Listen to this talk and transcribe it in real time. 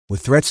With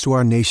threats to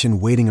our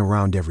nation waiting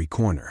around every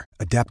corner,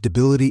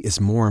 adaptability is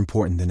more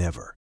important than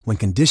ever. When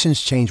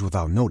conditions change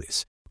without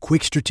notice,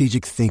 quick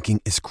strategic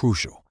thinking is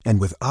crucial.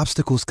 And with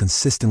obstacles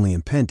consistently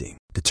impending,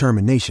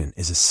 determination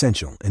is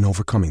essential in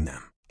overcoming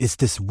them. It's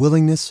this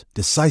willingness,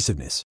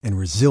 decisiveness, and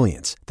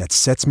resilience that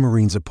sets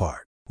Marines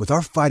apart. With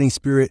our fighting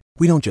spirit,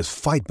 we don't just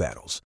fight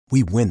battles,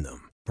 we win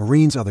them.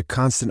 Marines are the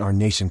constant our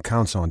nation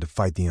counts on to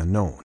fight the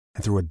unknown.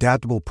 And through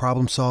adaptable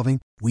problem solving,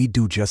 we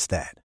do just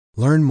that.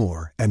 Learn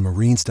more at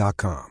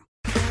marines.com.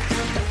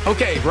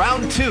 Okay,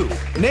 round two.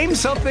 Name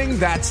something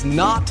that's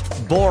not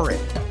boring.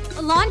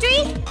 A laundry?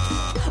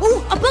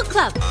 Ooh, a book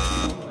club.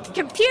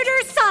 Computer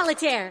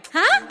solitaire,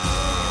 huh?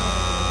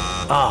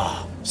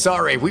 Ah,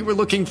 sorry, we were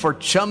looking for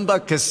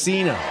Chumba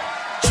Casino.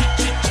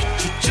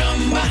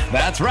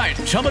 That's right,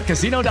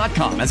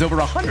 ChumbaCasino.com has over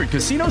 100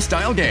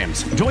 casino-style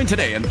games. Join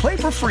today and play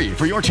for free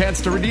for your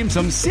chance to redeem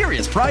some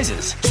serious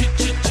prizes.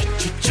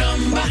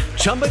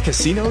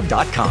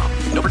 ChumbaCasino.com.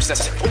 No purchase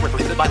necessary. Void where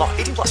prohibited by law.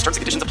 18 plus terms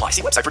and conditions apply.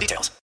 See website for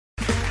details.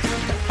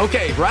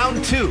 Okay,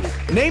 round two.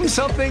 Name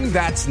something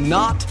that's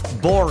not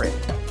boring.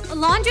 A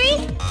laundry?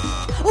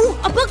 Ooh,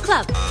 a book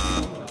club.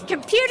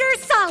 Computer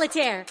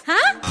solitaire,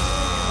 huh?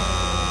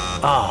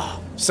 Ah,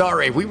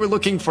 sorry, we were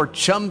looking for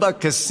Chumba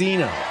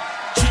Casino.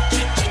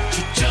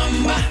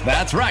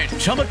 That's right,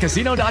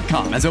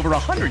 ChumbaCasino.com has over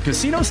 100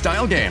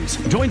 casino-style games.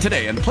 Join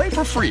today and play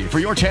for free for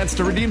your chance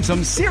to redeem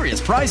some serious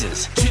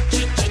prizes.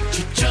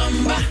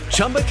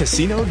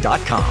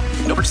 ChumbaCasino.com.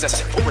 No purchase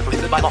necessary. Void where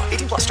prohibited by law.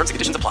 18 plus terms and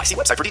conditions apply. See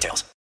website for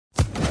details.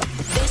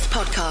 This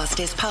podcast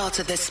is part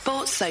of the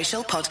Sports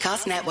Social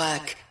Podcast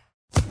Network.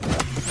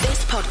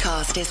 This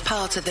podcast is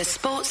part of the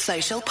Sports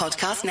Social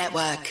Podcast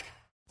Network.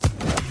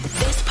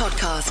 This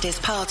podcast is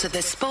part of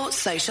the Sports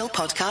Social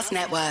Podcast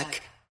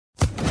Network.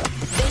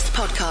 This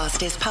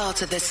podcast is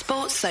part of the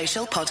Sports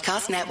Social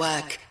Podcast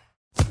Network.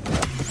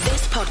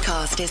 This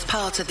podcast is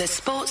part of the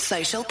Sports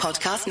Social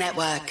Podcast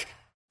Network.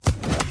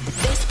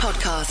 This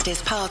podcast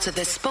is part of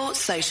the Sports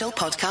Social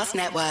Podcast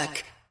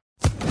Network.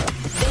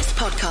 This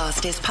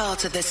podcast is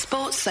part of the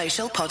Sports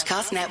Social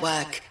Podcast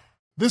Network.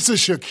 This is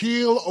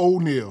Shaquille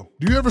O'Neal.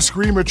 Do you ever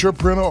scream at your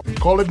printer,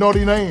 call it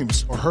naughty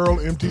names, or hurl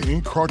empty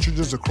ink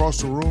cartridges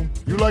across the room?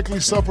 You likely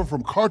suffer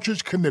from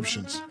cartridge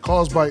conniptions,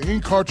 caused by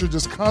ink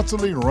cartridges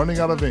constantly running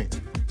out of ink.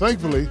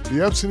 Thankfully, the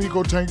Epson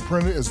EcoTank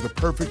printer is the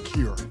perfect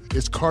cure.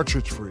 It's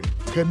cartridge-free,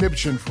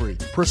 conniption-free,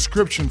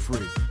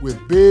 prescription-free,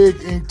 with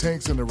big ink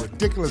tanks and a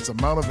ridiculous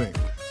amount of ink.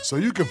 So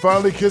you can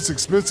finally kiss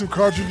expensive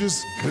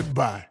cartridges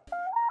goodbye.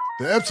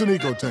 The Epson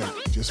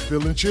EcoTank, just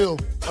feel and chill.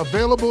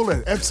 Available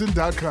at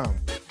Epson.com.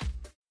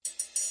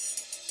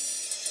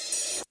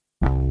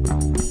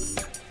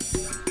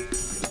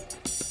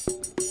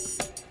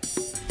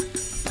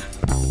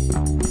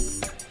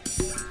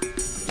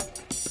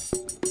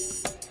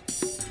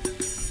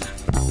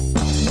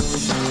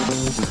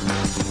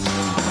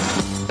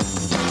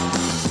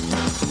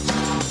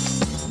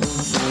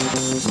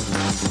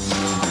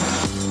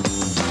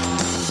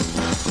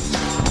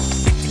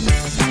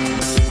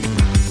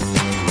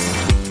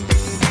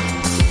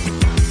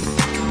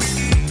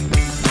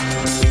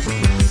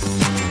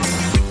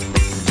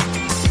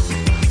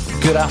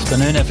 Good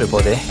afternoon,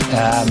 everybody.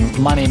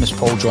 My name is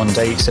Paul John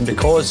Dykes, and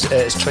because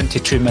it's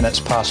 22 minutes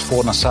past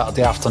 4 on a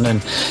Saturday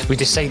afternoon, we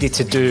decided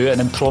to do an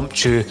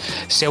impromptu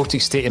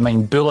Celtic State of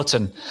Mind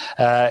bulletin.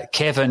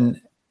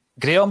 Kevin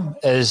Graham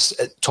is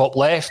top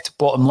left,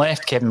 bottom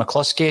left, Kevin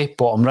McCluskey,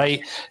 bottom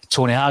right,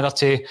 Tony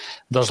Haggerty.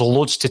 There's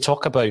loads to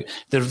talk about.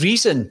 The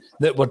reason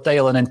that we're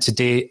dialing in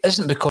today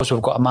isn't because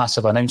we've got a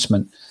massive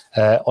announcement,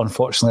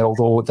 unfortunately,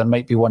 although there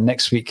might be one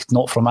next week,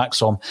 not from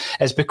Axom.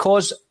 It's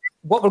because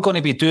what we're going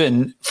to be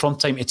doing from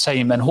time to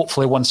time, and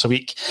hopefully once a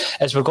week,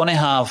 is we're going to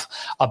have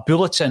a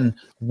bulletin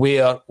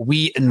where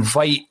we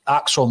invite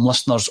Axom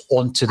listeners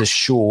onto the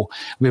show.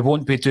 We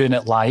won't be doing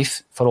it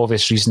live for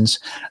obvious reasons,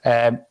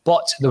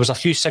 but there was a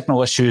few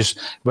signal issues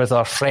with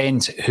our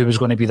friend who was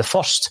going to be the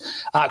first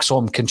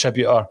Axom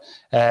contributor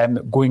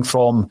going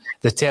from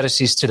the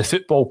terraces to the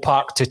football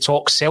park to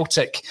talk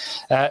Celtic.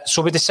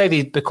 So we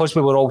decided, because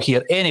we were all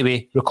here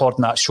anyway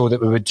recording that show,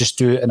 that we would just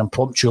do an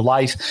impromptu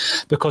live,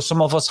 because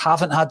some of us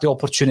haven't had the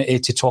opportunity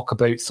to talk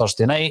about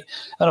Thursday night.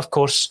 And of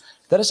course,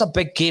 there is a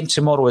big game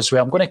tomorrow as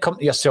well. I'm going to come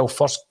to yourself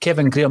first.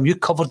 Kevin Graham, you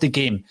covered the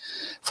game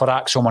for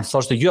Axom on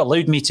Thursday. You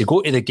allowed me to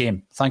go to the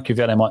game. Thank you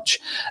very much.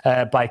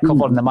 By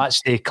covering the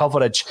match day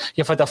coverage.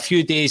 You've had a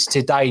few days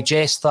to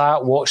digest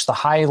that, watch the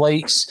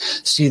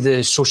highlights, see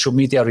the social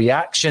media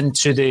reaction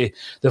to the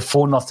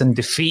 4-0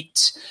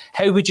 defeat.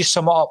 How would you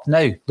sum it up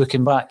now,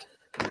 looking back?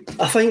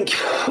 I think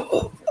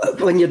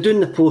when you're doing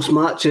the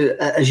post-match,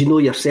 as you know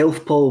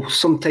yourself, Paul,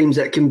 sometimes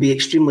it can be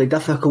extremely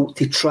difficult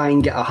to try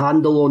and get a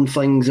handle on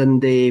things.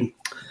 And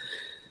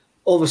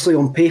obviously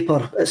on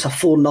paper, it's a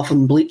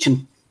 4-0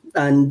 bleaching.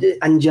 And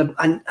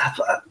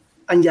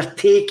and your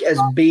take is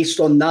based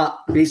on that.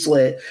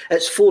 Basically,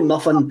 it's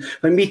 4-0.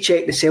 When we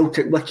check the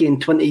Celtic wiki in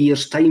 20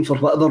 years' time for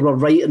whatever we're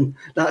writing,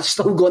 that's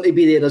still going to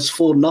be there as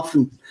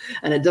 4-0.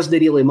 And it doesn't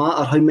really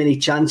matter how many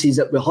chances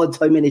that we had,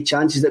 how many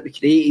chances that we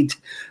created,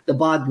 the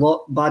bad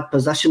luck, bad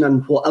position,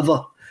 and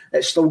whatever.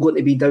 It's still going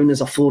to be down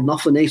as a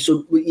 4-0.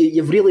 So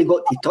you've really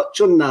got to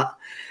touch on that.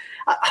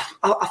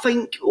 I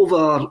think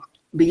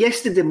but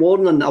yesterday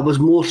morning I was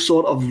more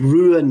sort of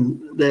ruining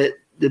the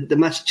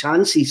missed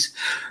chances.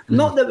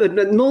 Not that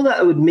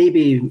it would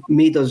maybe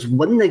made us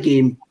win the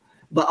game,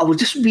 but I would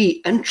just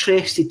be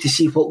interested to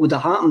see what would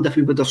have happened if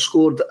we would have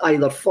scored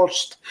either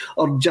first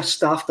or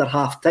just after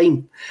half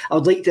time. I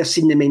would like to have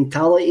seen the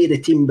mentality of the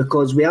team,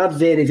 because we are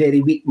very, very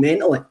weak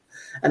mentally,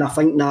 and I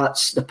think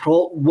that's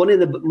one of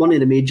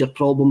the major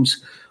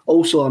problems.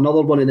 Also,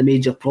 another one of the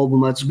major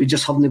problems is we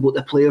just haven't got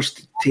the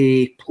players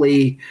to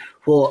play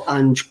what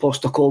Ange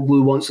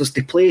Postecoglou wants us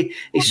to play,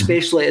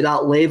 especially at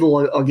that level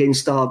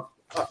against a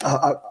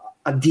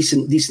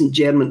decent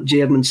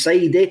German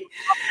side, eh?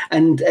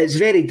 And it's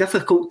very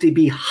difficult to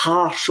be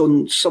harsh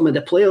on some of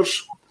the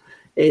players.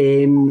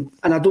 And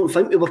I don't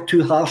think we were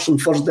too harsh on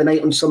Thursday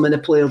night on some of the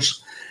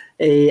players.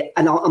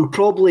 And I'm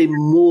probably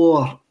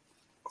more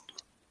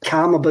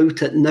calm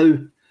about it now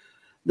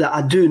that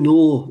I do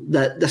know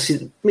that this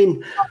is... I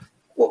mean,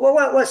 well,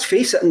 let's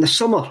face it, in the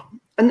summer,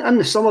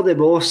 the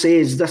boss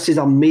says this is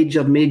a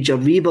major, major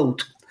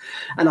rebuild.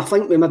 And I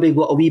think we maybe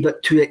got a wee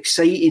bit too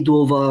excited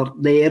over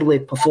the early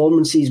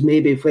performances,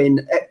 maybe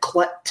when it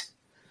clicked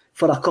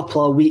for a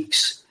couple of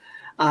weeks.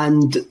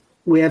 And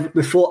we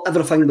thought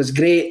everything was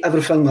great,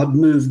 everything had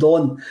moved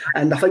on.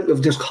 And I think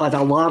we've just had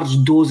a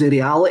large dose of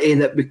reality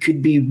that we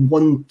could be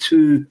 1,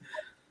 2,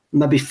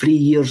 maybe 3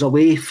 years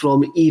away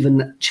from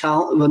even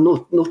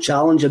no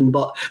challenging,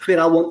 but where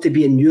I want to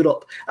be in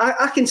Europe.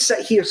 I can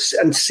sit here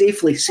and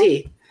safely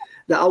say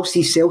that I'll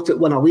see Celtic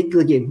win a league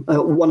again.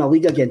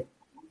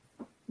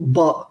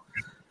 But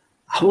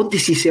I want to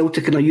see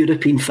Celtic in a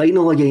European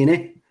final again,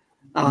 eh?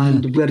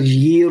 And we're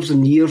years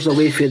and years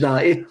away from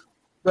that, eh?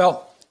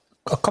 Well,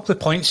 a couple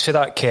of points for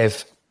that,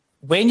 Kev.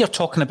 When you're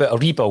talking about a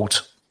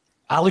rebuild,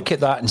 I look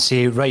at that and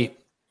say, right,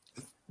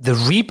 the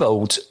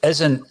rebuild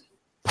isn't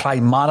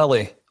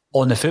primarily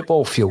on the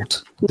football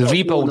field. The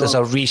rebuild is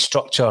a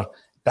restructure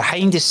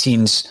behind the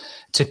scenes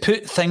to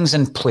put things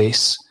in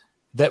place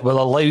that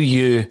will allow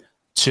you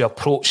to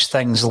approach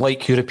things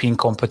like European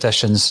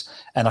competitions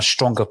in a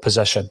stronger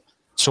position.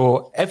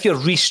 So if you're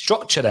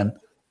restructuring,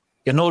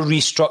 you're not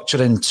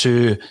restructuring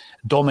to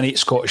dominate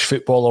Scottish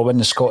football or win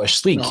the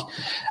Scottish League. No.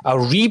 A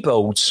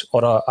rebuild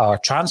or a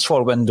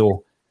transfer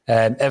window,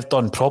 if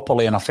done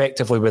properly and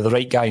effectively with the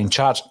right guy in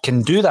charge,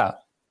 can do that.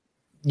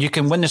 You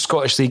can win the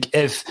Scottish League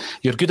if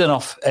you're good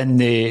enough in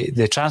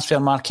the transfer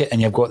market and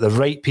you've got the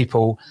right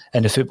people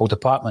in the football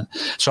department.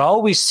 So I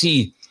always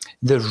see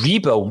the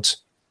rebuild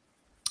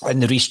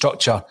and the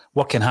restructure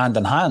working hand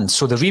in hand.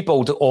 So the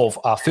rebuild of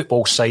a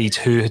football side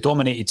who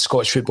dominated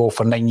Scottish football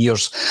for 9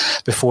 years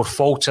before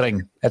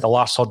faltering at the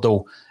last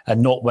hurdle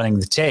and not winning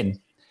the 10.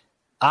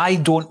 I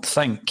don't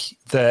think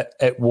that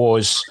it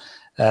was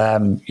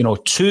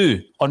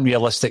too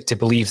unrealistic to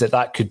believe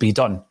that could be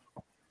done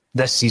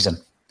this season.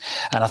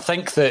 And I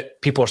think that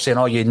people are saying,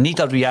 you need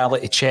a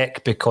reality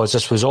check because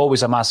this was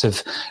always a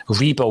massive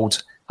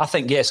rebuild. I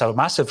think, yes, a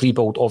massive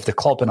rebuild of the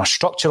club in a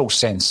structural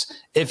sense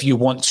if you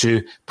want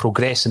to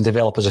progress and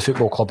develop as a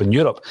football club in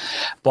Europe.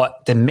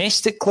 But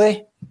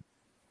domestically,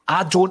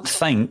 I don't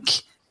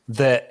think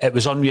that it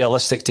was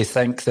unrealistic to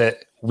think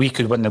that we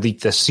could win the league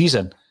this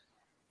season.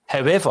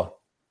 However,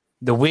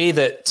 the way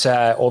that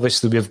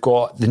obviously we've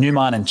got the new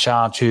man in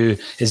charge who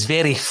is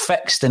very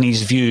fixed in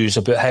his views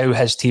about how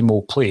his team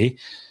will play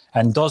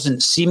and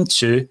doesn't seem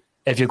to,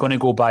 if you're going to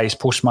go by his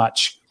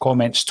post-match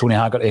comments, Tony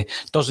Haggerty,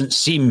 doesn't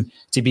seem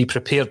to be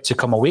prepared to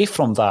come away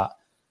from that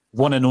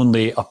one and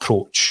only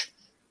approach.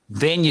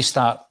 Then you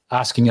start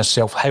asking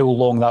yourself how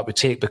long that would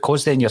take,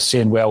 because then you're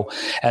saying, well,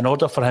 in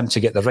order for him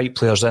to get the right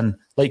players in,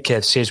 like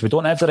Kev says, we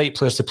don't have the right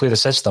players to play the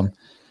system.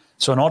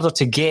 So in order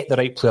to get the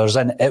right players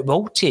in, it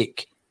will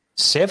take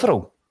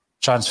several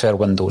transfer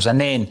windows. And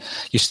then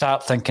you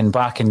start thinking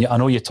back, and I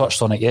know you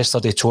touched on it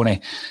yesterday,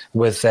 Tony,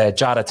 with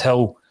Jared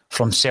Hill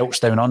from Celts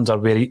Down Under,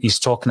 where he's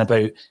talking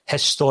about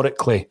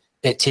historically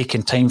it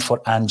taking time for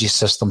Ange's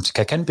system to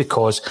kick in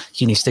because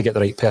he needs to get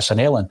the right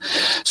personnel in.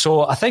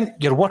 So I think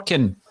you're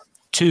working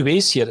two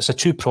ways here. It's a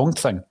two-pronged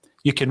thing.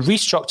 You can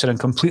restructure and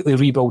completely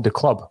rebuild the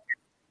club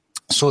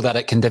so that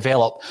it can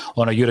develop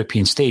on a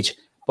European stage,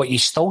 but you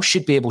still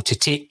should be able to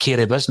take care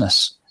of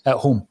business at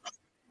home.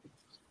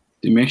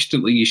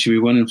 Domestically, you should be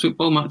winning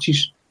football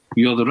matches.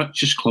 You're the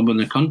richest club in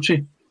the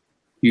country.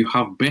 You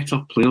have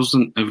better players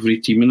than every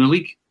team in the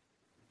league.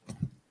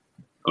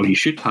 Or you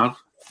should have.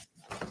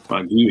 But I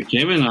agree with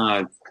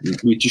Kevin.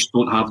 We just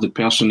don't have the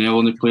personnel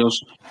and the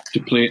players to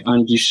play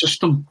Ange's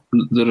system.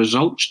 The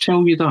results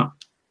tell you that,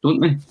 don't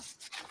they?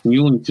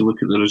 You only need to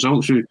look at the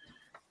results.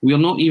 We are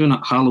not even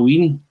at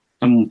Halloween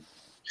and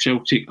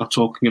Celtic are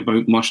talking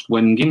about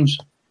must-win games.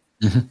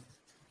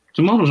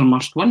 Tomorrow's a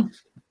must-win.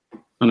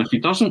 And if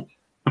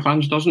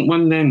Ange doesn't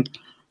win, then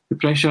the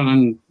pressure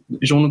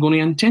is only going to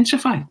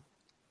intensify.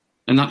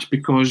 And that's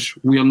because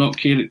we are not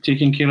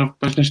taking care of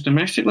business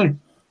domestically.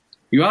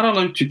 You are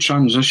allowed to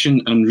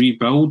transition and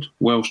rebuild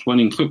whilst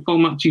winning football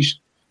matches.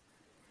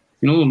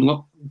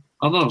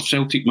 Other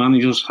Celtic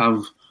managers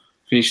have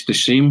faced the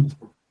same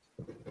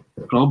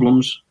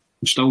problems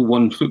and still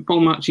won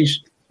football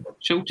matches.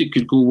 Celtic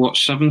could go,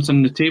 7th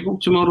in the table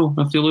tomorrow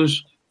if they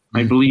lose,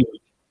 I believe.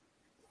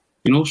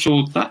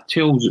 So that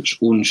tells its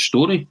own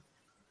story.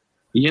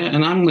 Yeah,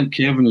 and I'm like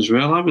Kevin as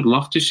well. I would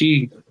love to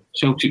see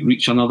Celtic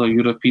reach another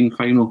European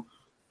final,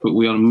 but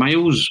we are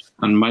miles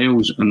and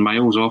miles and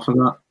miles off of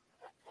that.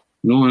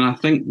 And I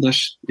think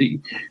is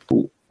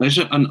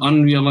it an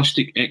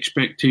unrealistic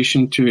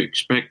expectation to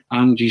expect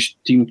Ange's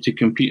team to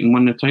compete and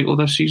win the title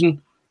this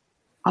season?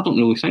 I don't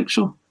really think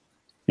so.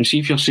 And see,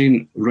 if you're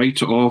saying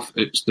write it off,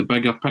 it's the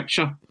bigger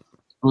picture.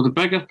 Well, the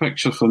bigger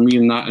picture for me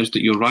in that is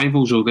that your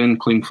rivals will then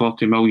claim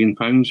 £40 million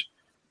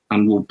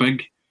and will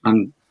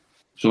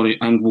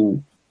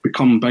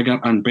become bigger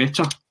and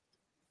better.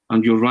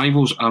 And your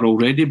rivals are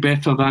already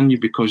better than you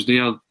because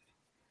they're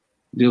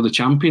the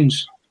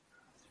champions.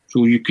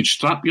 So you could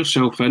strap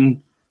yourself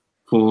in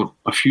for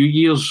a few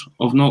years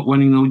of not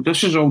winning the league.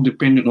 This is all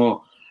dependent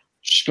on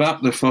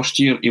scrap the first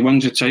year, he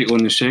wins the title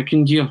in the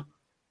second year.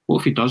 What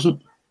if he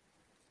doesn't?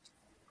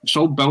 It's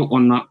all built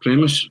on that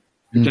premise.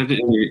 He did it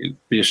in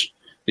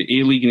the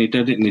A-League and he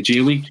did it in the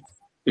J-League.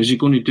 Is he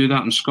going to do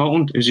that in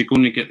Scotland? Is he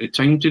going to get the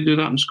time to do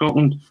that in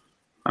Scotland?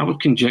 I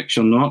would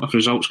conjecture not if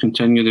results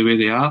continue the way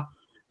they are.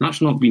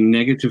 That's not being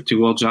negative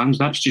towards Ange.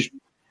 That's just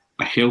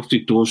a healthy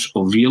dose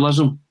of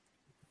realism.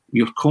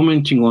 You're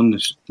commenting on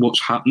this,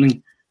 what's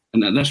happening,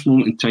 and at this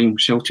moment in time,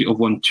 Celtic have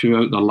won 2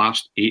 out of their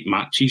last 8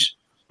 matches.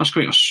 That's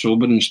quite a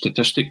sobering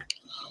statistic.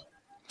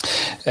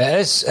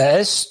 It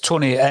is,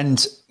 Tony.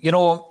 And,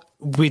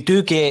 we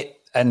do get,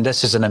 and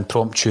this is an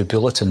impromptu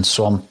bulletin,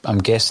 so I'm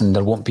guessing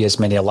there won't be as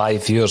many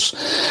live viewers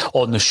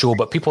on the show,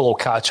 but people will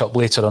catch up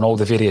later on all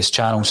the various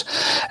channels.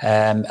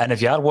 And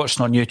if you are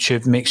watching on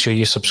YouTube, make sure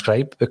you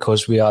subscribe,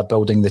 because we are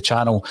building the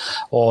channel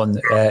on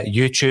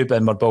YouTube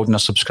and we're building our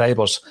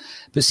subscribers.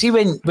 But see,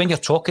 when you're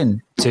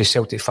talking to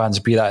Celtic fans,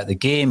 be that at the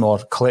game or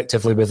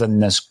collectively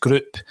within this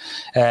group,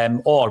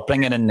 or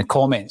bringing in the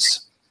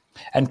comments,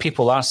 and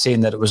people are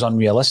saying that it was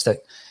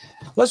unrealistic.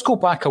 Let's go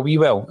back a wee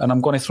while, and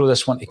I'm going to throw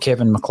this one to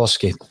Kevin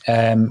McCluskey.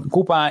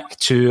 Go back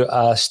to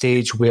a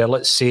stage where,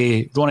 let's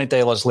say, Ronnie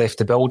Dyler's left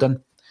the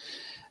building.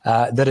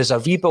 There is a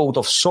rebuild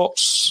of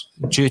sorts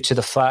due to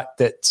the fact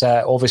that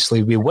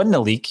obviously we win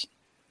the league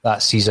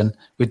that season.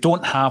 We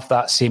don't have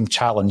that same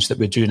challenge that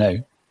we do now,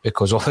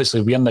 because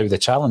obviously we are now the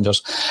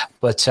challengers.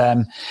 But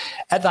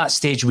at that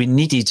stage, we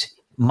needed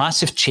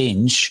massive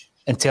change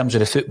in terms of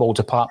the football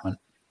department.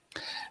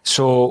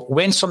 So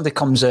when somebody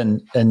comes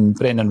in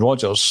Brendan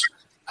Rodgers,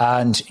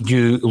 and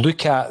you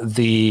look at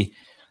the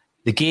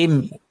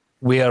game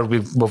where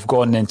we've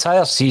gone the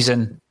entire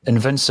season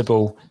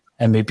invincible,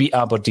 and we beat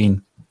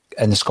Aberdeen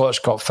in the Scottish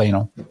Cup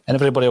final, and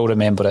everybody will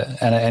remember it,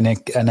 and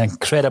an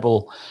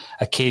incredible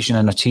occasion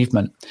and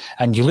achievement.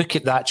 And you look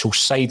at the actual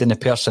side and the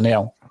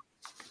personnel,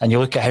 and you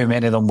look at how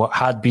many of them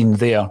had been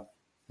there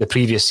the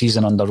previous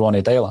season under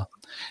Ronnie Dyler.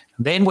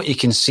 Then what you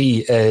can see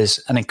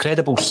is an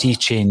incredible sea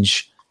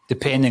change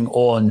depending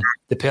on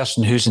the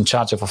person who's in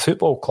charge of a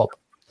football club.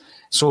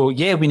 So,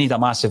 yeah, we need a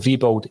massive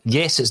rebuild.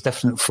 Yes, it's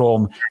different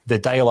from the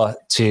Dyler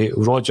to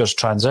Rodgers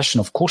transition.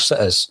 Of course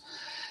it is.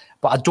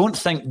 But I don't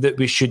think that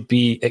we should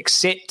be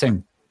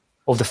accepting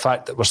of the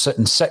fact that we're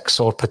sitting 6th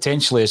or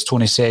potentially, as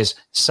Tony says,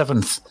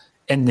 7th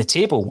in the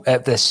table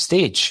at this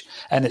stage.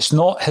 And it's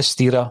not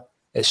hysteria.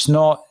 It's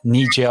not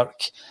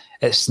knee-jerk.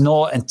 It's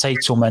not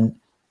entitlement.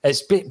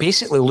 It's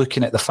basically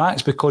looking at the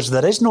facts, because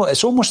there is no...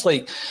 It's almost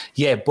like,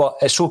 yeah, but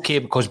it's okay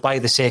because by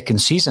the second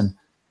season,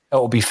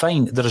 it'll be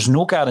fine. There is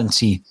no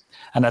guarantee.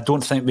 And I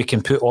don't think we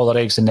can put all our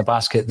eggs in the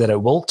basket that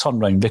it will turn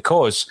round,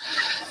 because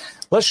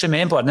let's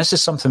remember, and this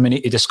is something we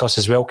need to discuss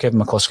as well, Kevin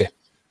McCluskey,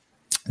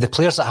 the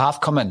players that have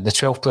come in, the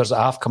 12 players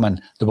that have come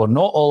in, they were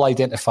not all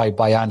identified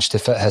by Ange to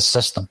fit his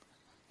system.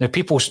 Now,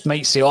 people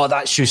might say, oh,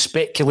 that's you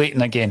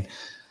speculating again.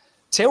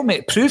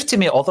 Prove to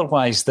me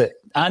otherwise that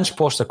Ange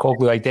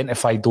Postecoglou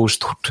identified those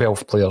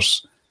 12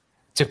 players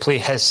to play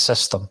his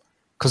system,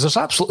 because there's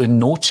absolutely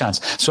no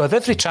chance. So if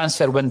every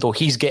transfer window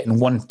he's getting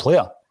one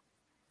player,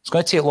 it's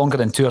going to take longer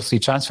than 2 or 3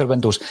 transfer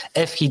windows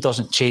if he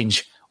doesn't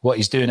change what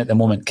he's doing at the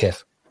moment,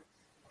 Kev.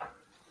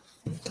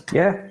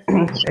 Yeah,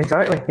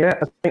 exactly. Yeah,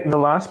 I think the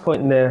last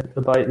point there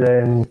about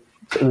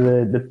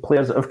the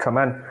players that have come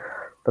in,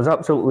 there's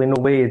absolutely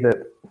no way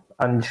that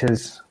Ange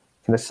has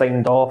kind of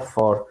signed off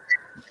or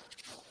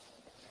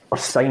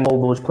signed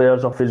all those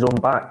players off his own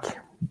back.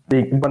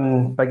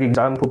 One big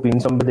example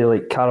being somebody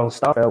like Karl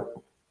Starfelt,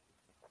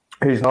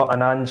 who's not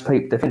an Ange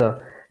type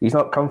defender. He's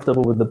not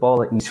comfortable with the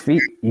ball at his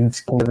feet.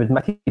 He's kind of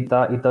admitted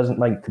that he doesn't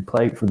like to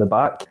play out from the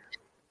back,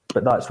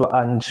 but that's what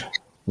Ange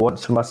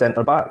wants from a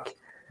centre back.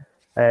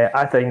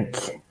 I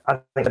think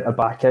at the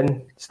back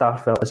in,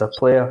 Starfelt is a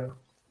player,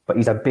 but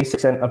he's a basic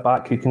centre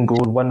back who can go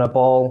and win a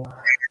ball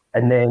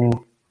and then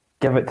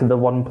give it to the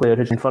one player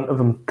who's in front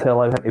of him to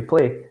allow him to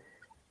play.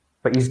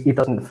 but he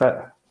doesn't fit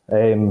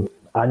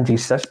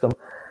Ange's system.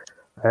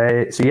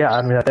 I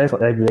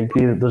definitely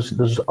agree that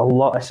there's a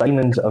lot of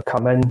signings that have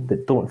come in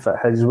that don't fit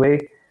his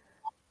way.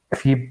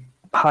 If you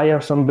hire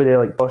somebody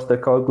like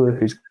Postecoglou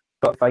who's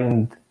got to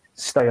find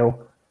style,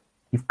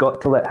 you've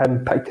got to let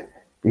him pick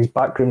his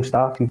backroom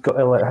staff. You've got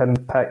to let him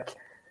pick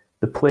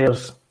the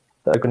players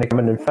that are going to come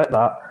in and fit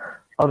that.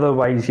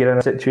 Otherwise, you're in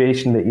a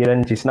situation that you're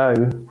in just now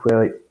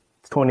where, like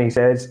Tony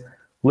says,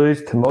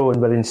 lose tomorrow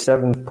and we're in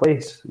 7th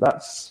place.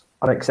 That's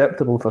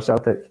unacceptable for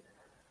Celtic.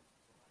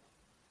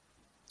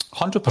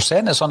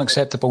 100% it's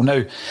unacceptable.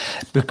 Now,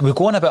 we're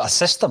going about a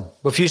system.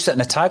 We've used it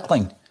in a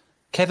tagline.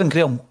 Kevin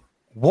Graham,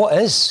 what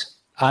is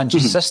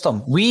Ange's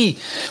system? We,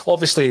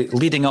 obviously,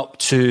 leading up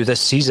to this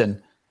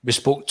season, we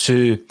spoke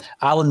to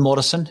Alan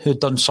Morrison, who'd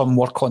done some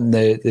work on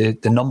the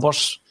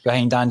numbers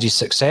behind Ange's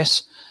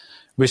success.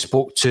 We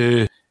spoke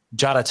to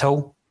Jared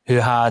Hill, who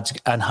had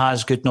and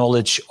has good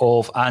knowledge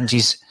of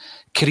Ange's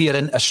career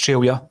in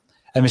Australia.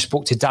 And we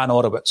spoke to Dan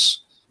Orowitz,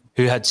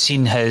 who had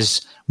seen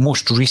his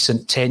most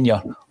recent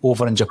tenure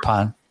over in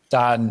Japan.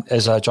 Dan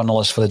is a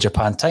journalist for the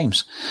Japan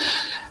Times.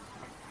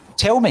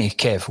 Tell me,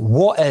 Kev,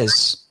 what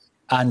is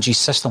Ange's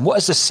system? What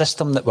is the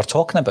system that we're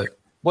talking about?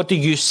 What do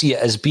you see it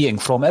as being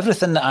from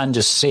everything that Ange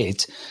has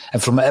said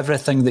and from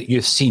everything that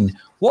you've seen?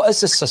 What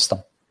is the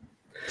system?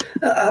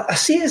 I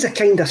see it as a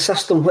kind of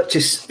system which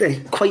is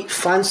quite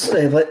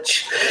fancy,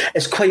 which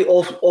is quite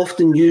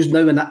often used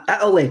now in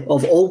Italy,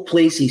 of all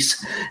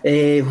places,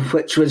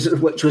 which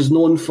was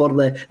known for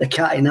the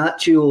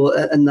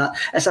catenaccio, and that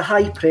it's a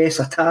high press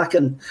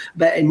attacking,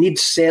 but it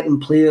needs certain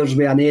players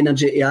with an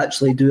energy to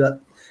actually do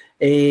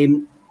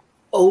it.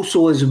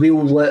 Also as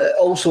well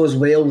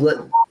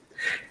that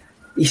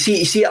you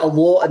see it a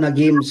lot in the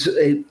games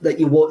that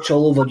you watch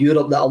all over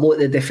Europe, that a lot of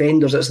the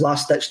defenders, it's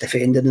last-ditch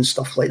defending and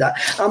stuff like that.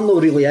 I'm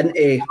not really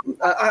into...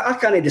 I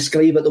can't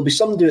describe it. There'll be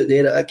somebody out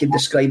there that can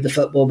describe the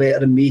football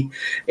better than me.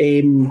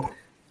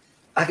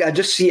 I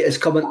just see it as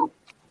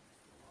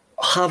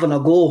having a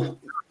go,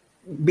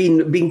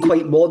 being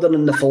quite modern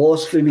in the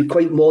philosophy, being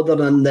quite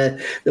modern in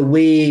the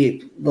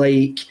way,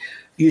 like,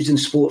 using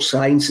sports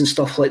science and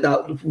stuff like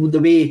that. The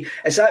way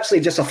it's actually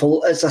just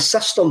it's a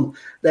system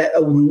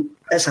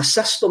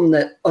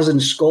that us in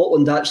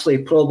Scotland actually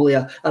probably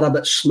are a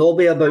bit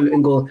snobby about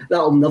and go,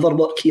 that'll never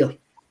work here.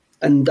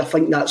 And I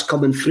think that's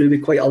coming through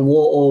with quite a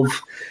lot of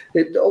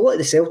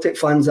the Celtic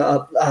fans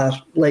that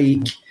are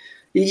like,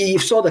 you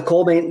saw the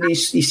comment, you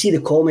see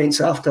the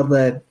comments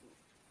after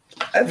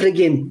every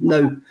game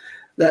now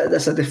that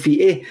that's a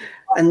defeat,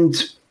 and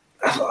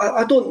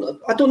I don't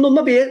know.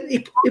 Maybe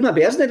he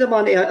maybe isn't the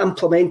man to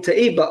implement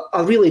it, but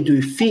I really do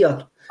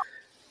fear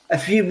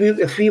if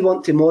we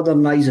want to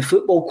modernise a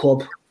football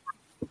club,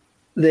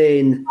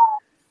 then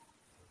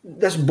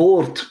this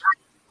board,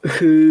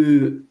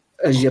 who,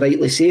 as you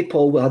rightly say,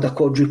 Paul, we had a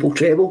quadruple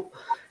treble,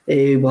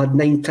 we had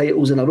 9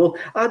 titles in a row.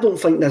 I don't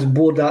think this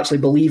board actually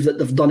believe that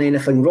they've done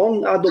anything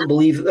wrong. I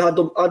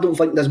don't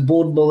think this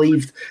board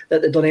believed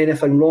that they've done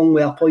anything wrong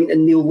with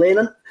appointing Neil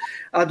Lennon.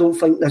 I don't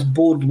think this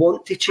board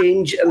want to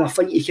change, and I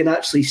think you can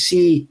actually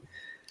see.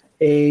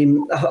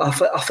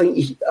 I think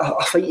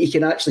you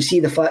can actually see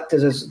the fact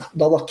as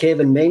the other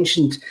Kevin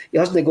mentioned, he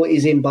hasn't got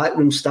his own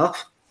backroom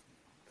staff.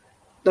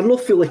 They're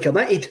not fully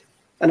committed,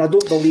 and I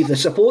don't believe the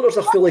supporters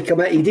are fully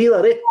committed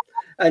either.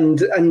 And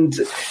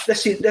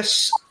this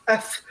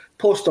if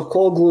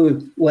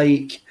Postecoglou,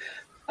 like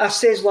I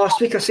says last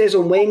week, I says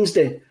on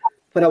Wednesday,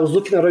 when I was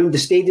looking around the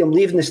stadium,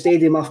 leaving the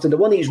stadium after the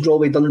 1-1 draw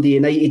with Dundee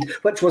United,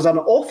 which was an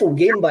awful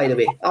game, by the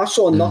way. I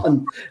saw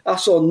nothing. I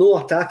saw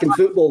no attacking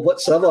football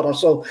whatsoever. I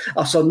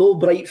saw no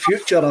bright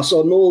future. I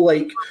saw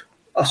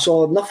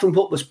nothing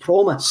what was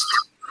promised.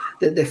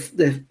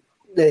 The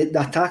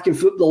attacking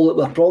football that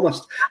were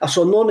promised. I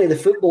saw none of the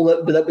football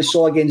that we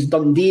saw against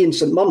Dundee and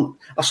St Mirren.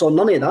 I saw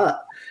none of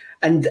that.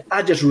 And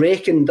I just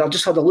reckoned, I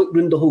just had a look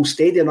round the whole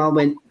stadium. I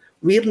went,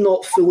 we're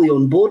not fully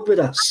on board with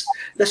this.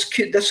 This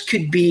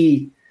could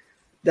be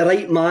the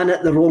right man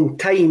at the wrong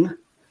time,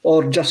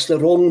 or just the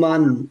wrong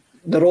man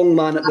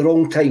at the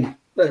wrong time.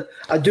 But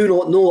I do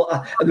not know.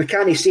 We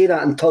can't say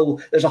that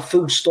until there's a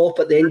full stop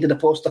at the end of the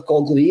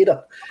Postecoglou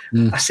era.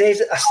 I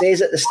says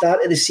at the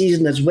start of the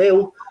season as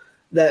well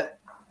that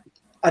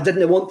I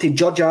didn't want to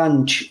judge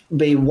Ange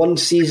by one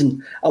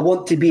season. I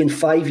want to be in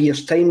 5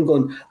 years' time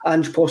going,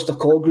 Ange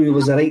Postecoglou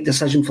was the right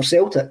decision for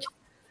Celtic.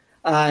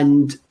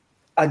 And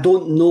I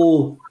don't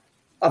know.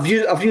 I've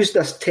used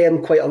this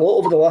term quite a lot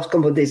over the last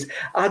couple of days.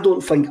 I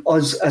don't think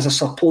us as a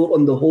support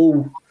on the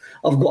whole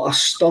have got a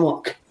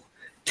stomach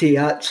to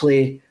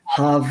actually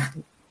have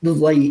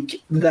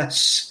like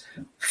this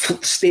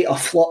state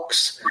of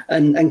flux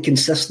and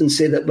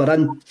inconsistency that we're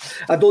in.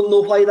 I don't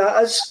know why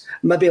that is.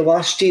 Maybe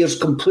last year's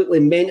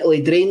completely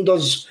mentally drained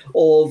us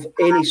of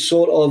any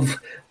sort of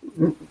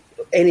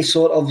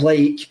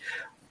like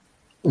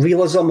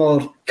realism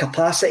or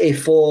capacity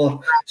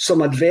for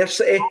some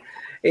adversity.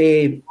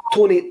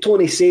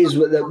 Tony says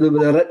that we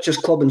were the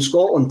richest club in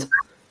Scotland.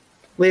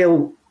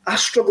 Well, I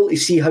struggle to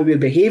see how we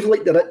behave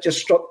like the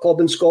richest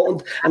club in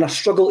Scotland, and I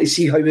struggle to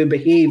see how we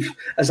behave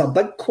as a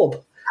big club.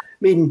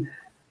 mean,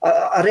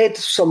 I read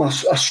some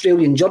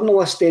Australian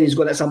journalist there. He's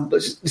going,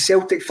 the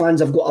Celtic fans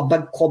have got a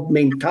big club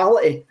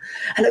mentality.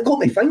 And it got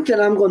me thinking,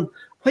 I'm going,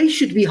 why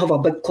should we have a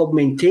big club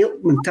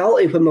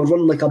mentality when we're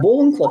run like a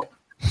bowling club?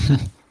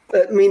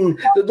 I mean,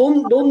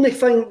 the only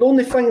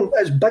thing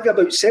that's big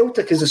about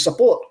Celtic is the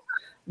support,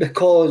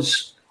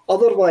 because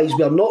otherwise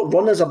we're not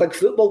run as a big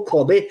football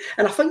club.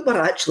 And I think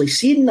we're actually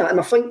seeing that. And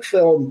I think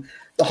from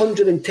the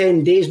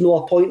 110 days, no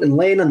appointing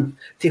Lennon,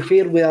 to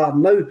where we are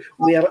now,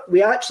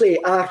 we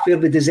actually are where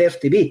we deserve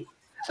to be.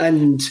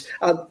 And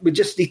we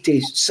just need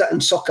to sit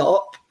and suck it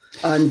up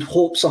and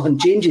hope something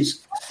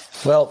changes.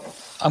 Well,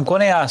 I'm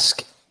going to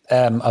ask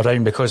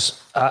around,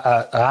 because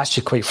I asked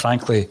you quite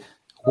frankly,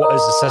 what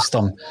is the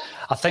system?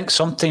 I think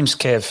sometimes,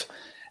 Kev,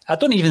 I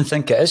don't even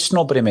think it is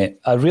snobbery, mate.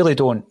 I really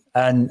don't.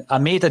 And I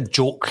made a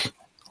joke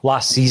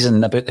last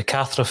season about the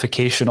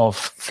Catholification of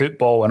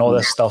football and all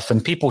this stuff,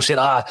 and people said,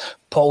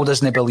 Paul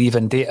doesn't believe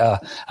in data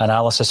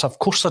analysis. Of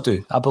course I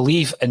do. I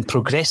believe in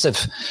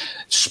progressive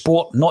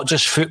sport, not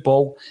just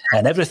football,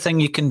 and everything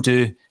you can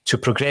do to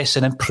progress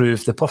and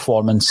improve the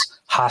performance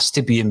has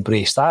to be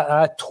embraced.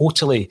 I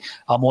totally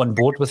am on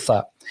board with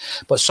that.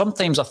 But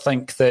sometimes I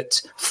think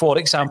that, for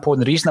example,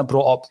 and the reason I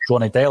brought up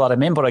Ronnie Dale, I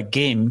remember a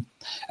game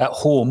at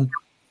home,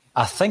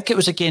 I think it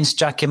was against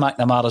Jackie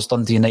McNamara's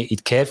Dundee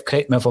United, Kev,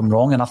 correct me if I'm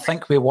wrong, and I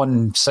think we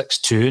won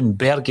 6-2, and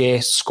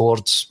Berge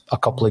scored a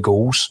couple of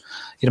goals.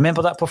 You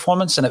remember that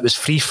performance? And it was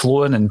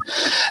free-flowing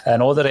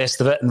and all the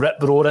rest of it, and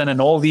rip-roaring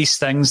and all these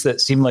things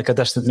that seem like a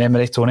distant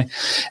memory, Tony.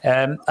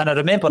 And I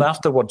remember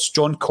afterwards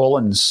John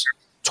Collins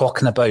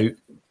talking about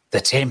the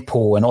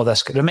tempo and all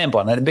this. Remember,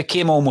 and it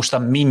became almost a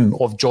meme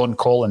of John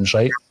Collins,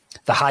 right?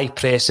 The high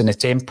press and the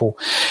tempo.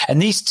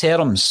 And these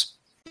terms...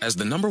 As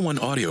the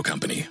 #1 audio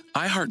company,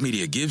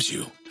 iHeartMedia gives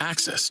you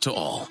access to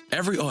all.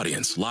 Every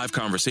audience, live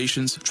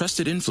conversations,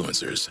 trusted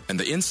influencers, and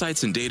the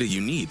insights and data you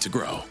need to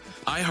grow.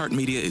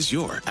 iHeartMedia is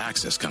your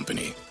access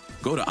company.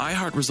 Go to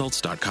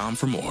iHeartResults.com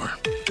for more.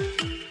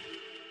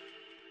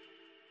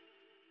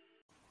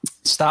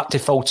 Start to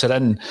filter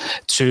in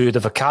to the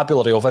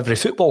vocabulary of every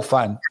football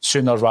fan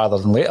sooner rather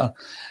than later.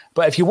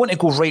 But if you want to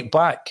go right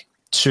back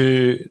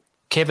to,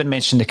 Kevin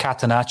mentioned the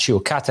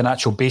Catenaccio.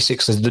 Catenaccio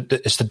basics is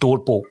the door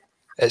bolt.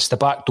 It's the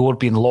back door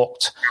being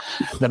locked.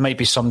 There might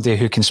be somebody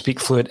who can speak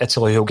fluent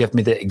Italy who'll give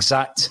me the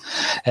exact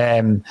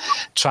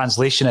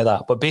translation of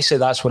that. But basically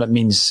that's what it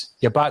means.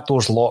 Your back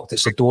door's locked.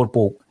 It's a door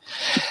bolt.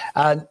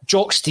 And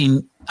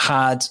Jockstein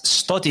had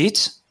studied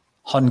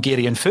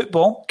Hungarian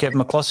football, Kevin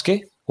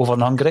McCluskey, over in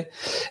Hungary,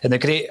 in the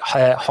great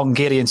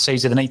Hungarian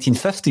sides of the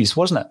 1950s,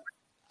 wasn't it?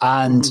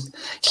 And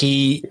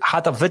he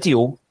had a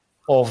video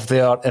of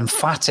their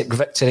emphatic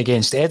victory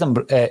against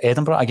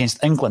Edinburgh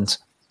against England,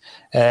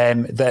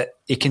 that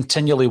he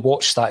continually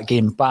watched that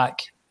game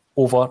back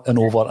over and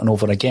over and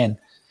over again.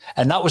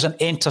 And that was an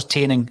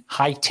entertaining,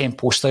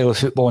 high-tempo style of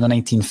football in the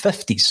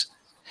 1950s,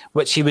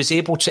 which he was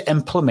able to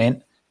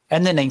implement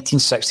in the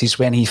 1960s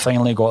when he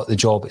finally got the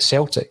job at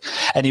Celtic.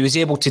 And he was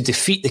able to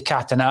defeat the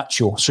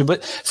Catenaccio.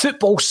 But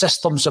football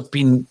systems have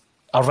been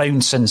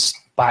around since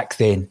back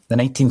then, the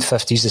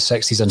 1950s, the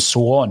 60s, and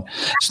so on.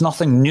 It's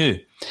nothing new.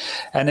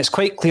 And it's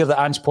quite clear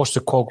that Ange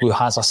Postecoglou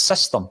has a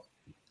system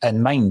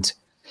in mind.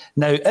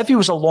 Now, if it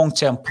was a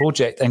long-term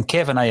project, and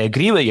Kevin, I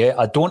agree with you,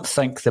 I don't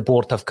think the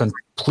board have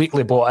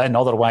completely bought in,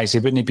 otherwise he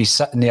wouldn't be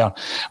sitting there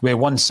with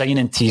one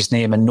signing to his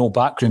name and no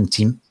backroom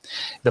team.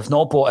 They've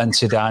not bought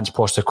into the Ange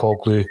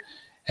Postecoglou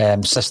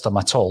system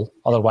at all,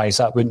 otherwise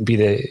that wouldn't be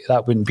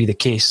the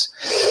case.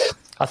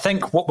 I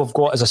think what we've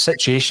got is a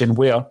situation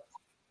where,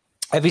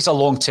 if he's a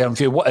long-term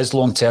view, what is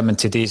long-term in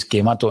today's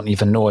game? I don't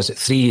even know. Is it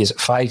 3? Is it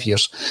 5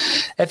 years?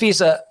 If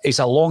he's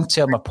a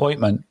long-term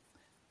appointment,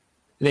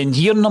 then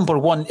year number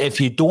 1, if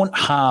you don't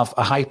have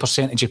a high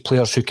percentage of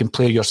players who can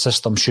play your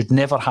system, should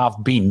never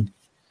have been,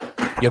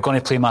 you're going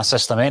to play my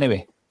system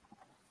anyway.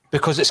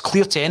 Because it's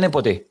clear to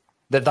anybody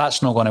that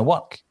that's not going to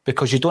work,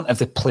 because you don't have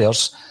the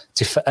players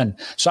to fit in.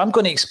 So I'm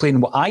going to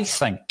explain what I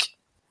think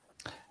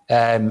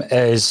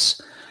is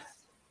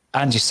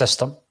Ange's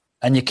system,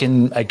 and you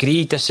can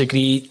agree,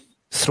 disagree,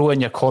 throw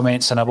in your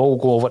comments, and I will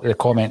go over to the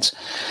comments.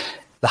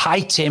 The high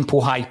tempo,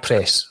 high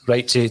press,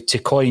 right, to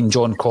coin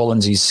John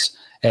Collins's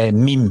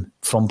meme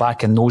from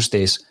back in those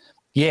days.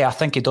 Yeah, I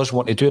think he does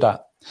want to do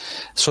that.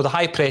 So the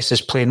high press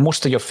is playing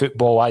most of your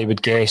football, I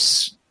would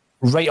guess,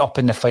 right up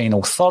in the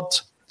final third,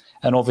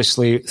 and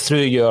obviously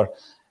through your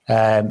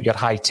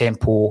high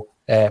tempo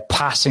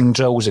passing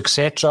drills,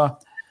 etc.,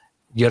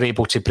 you're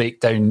able to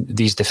break down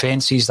these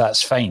defences.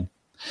 That's fine.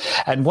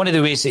 And one of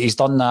the ways that he's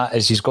done that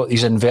is he's got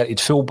these inverted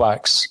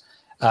fullbacks,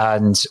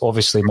 and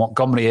obviously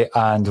Montgomery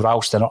and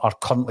Ralston are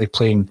currently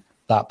playing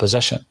that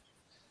position.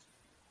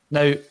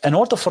 Now, in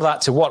order for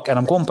that to work, and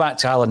I'm going back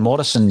to Alan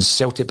Morrison's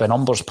Celtic by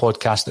Numbers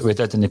podcast that we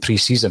did in the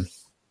pre-season,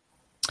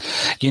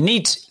 you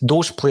need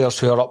those players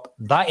who are up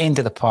that end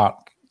of the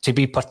park to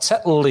be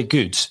particularly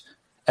good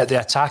at the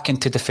attacking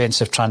to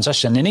defensive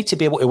transition. They need to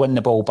be able to win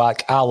the ball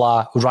back, a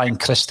la Ryan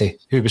Christie,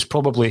 who was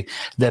probably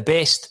the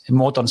best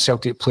modern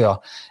Celtic player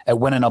at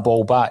winning a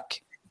ball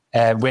back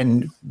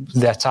when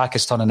the attack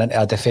is turning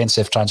into a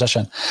defensive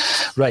transition.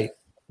 Right.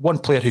 One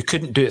player who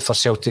couldn't do it for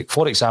Celtic,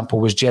 for example,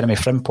 was Jeremy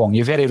Frimpong.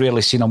 You very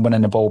rarely seen him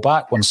winning the ball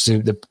back once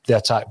the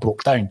attack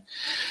broke down.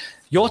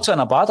 Jota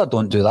and Abada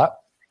don't do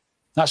that.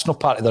 That's not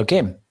part of their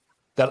game.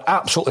 They're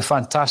absolutely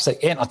fantastic,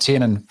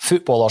 entertaining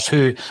footballers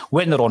who,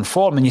 when they're on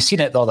form, and you've seen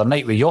it the other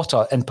night with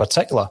Jota in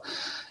particular,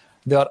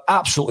 they're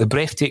absolutely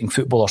breathtaking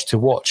footballers to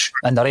watch,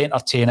 and they're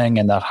entertaining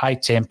and they're high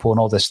tempo and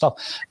all this stuff.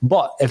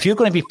 But if you're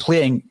going to be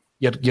playing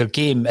your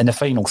game in the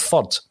final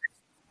third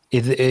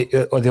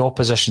of the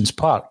opposition's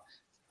part,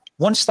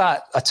 once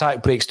that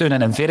attack breaks down,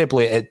 and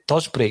invariably it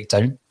does break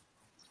down,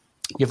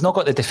 you've not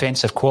got the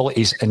defensive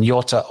qualities in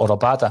Jota or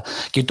Abada.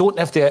 You don't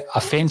have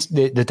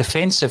the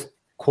defensive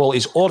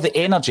qualities or the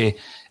energy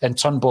in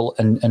Turnbull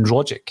and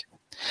Rogic.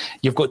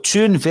 You've got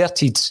two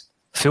inverted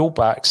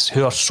fullbacks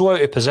who are so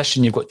out of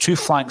position, you've got two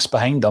flanks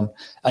behind them,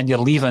 and you're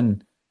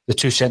leaving the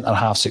two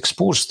centre-halves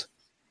exposed.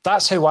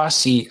 That's how I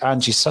see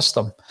Ange's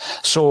system.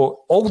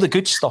 So all the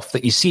good stuff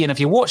that you see, and if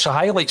you watch the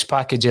highlights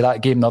package of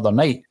that game the other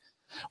night,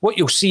 what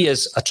you'll see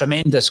is a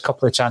tremendous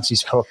couple of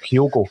chances for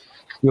Kyogo.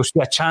 You'll see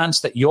a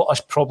chance that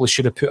Jota probably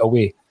should have put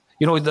away.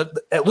 You know,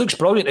 it looks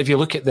brilliant if you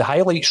look at the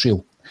highlights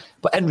reel.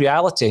 But in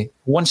reality,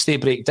 once they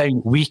break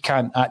down, we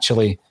can't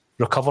actually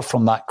recover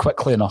from that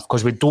quickly enough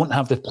because we don't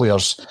have the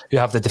players who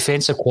have the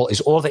defensive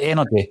qualities or the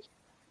energy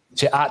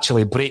to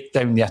actually break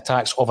down the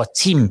attacks of a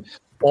team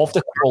of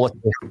the quality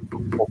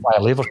of Bayer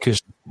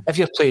Leverkusen. If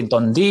you're playing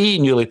Dundee,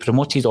 newly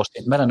promoted, or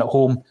St Mirren at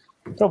home,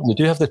 you probably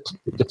do have the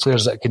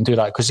players that can do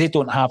that because they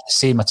don't have the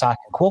same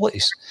attacking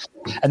qualities.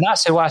 And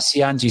that's how I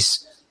see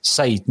Ange's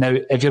side. Now,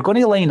 if you're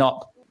going to line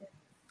up,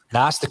 and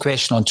I asked the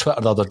question on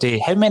Twitter the other day,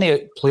 how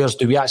many players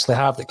do we actually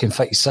have that can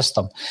fit his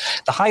system?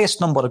 The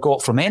highest number I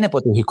got from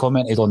anybody who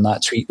commented on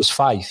that tweet was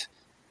 5. If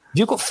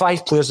you've got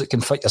 5 players that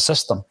can fit your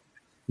system,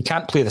 you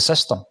can't play the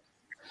system.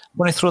 I'm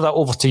going to throw that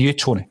over to you,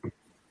 Tony.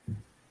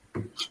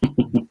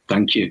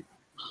 Thank you.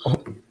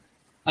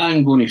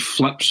 I'm going to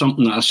flip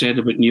something that I said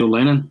about Neil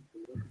Lennon.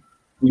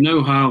 We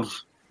now have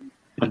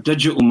a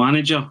digital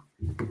manager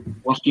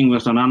working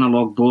with an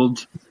analogue board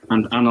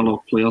and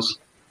analogue players.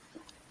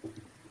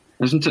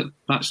 Isn't it?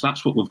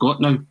 That's what we've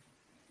got now.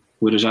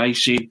 Whereas I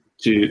said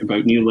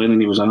about Neil Lennon,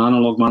 he was an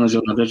analogue manager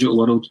in a digital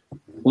world.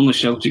 Only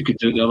Celtic could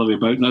do it the other way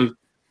about now.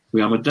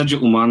 We have a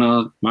digital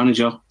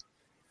manager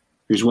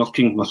who's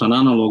working with an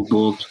analogue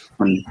board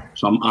and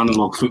some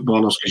analogue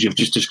footballers, because you've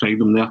just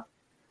described them there.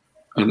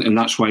 And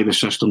that's why the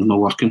system's not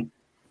working.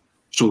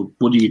 So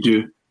what do?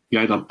 You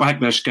either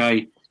back this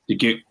guy to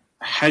get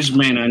his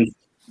men in,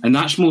 and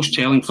that's most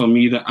telling for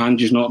me that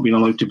Ange has not been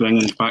allowed to bring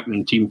in his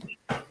backroom team.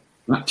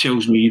 That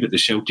tells me that the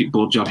Celtic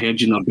boards are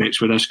hedging their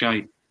bets with this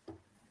guy,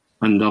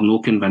 and they're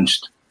not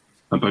convinced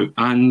about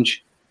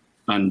Ange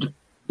and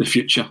the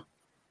future,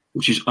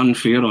 which is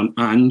unfair on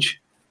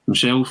Ange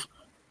himself.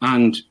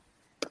 And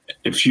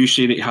if you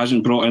say that he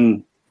hasn't brought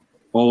in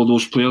all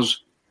those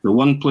players, the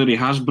one player he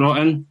has brought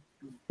in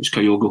is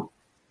Kyogo.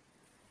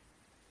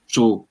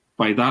 So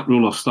by that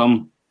rule of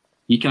thumb,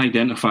 he can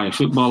identify a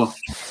footballer.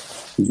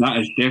 That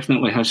is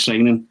definitely his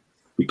signing,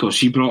 because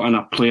he brought in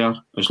a player,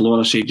 as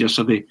Laura said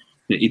yesterday,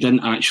 that he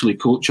didn't actually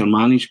coach or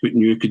manage but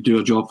knew could do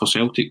a job for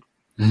Celtic.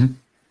 Mm-hmm.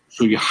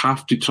 So you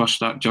have to trust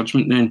that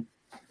judgment then.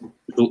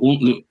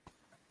 The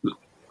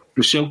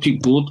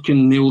Celtic board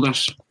can nail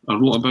this. I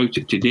wrote about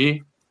it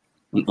today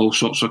and all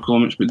sorts of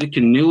comments, but they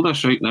can nail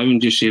this right now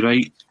and just say,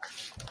 right,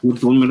 we're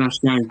going with this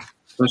guy.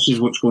 This is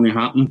what's going to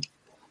happen,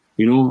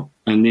 you know,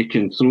 and they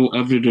can throw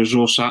every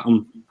resource at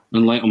him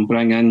and let him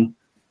bring in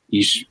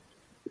his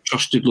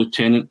trusted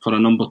lieutenant for a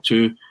number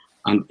 2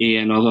 and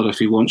another if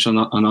he wants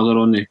another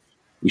on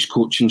his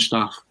coaching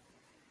staff,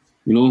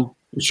 you know.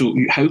 So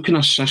how can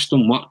a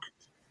system work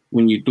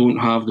when you don't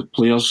have the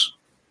players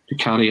to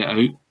carry it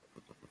out,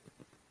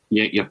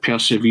 yet you're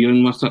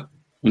persevering with it?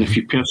 And if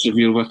you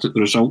persevere with it,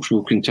 the results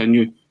will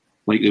continue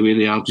like the way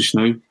they are just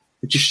now.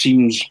 It just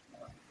seems,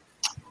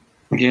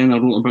 again, I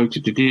wrote about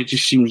it today, it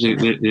just seems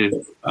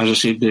that, as I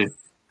said, the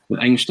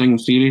Einstein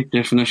theory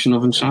definition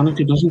of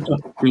insanity, doesn't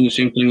it? Doing the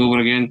same thing over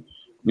again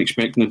and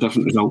expecting a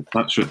different result.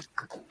 That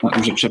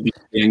was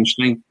attributed to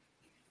Einstein.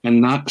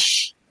 And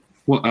that's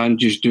what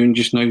Ange's doing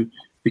just now,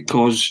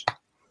 because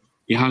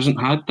he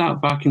hasn't had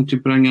that backing to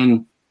bring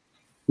in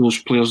those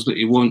players that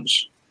he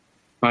wants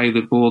by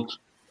the board.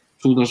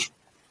 So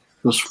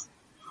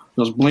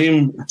there's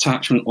blame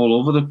attachment all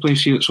over the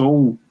place here.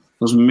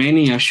 There's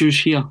many issues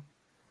here,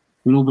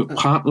 you know. But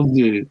part of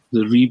the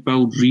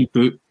rebuild,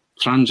 reboot,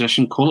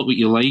 transition, call it what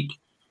you like,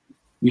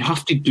 you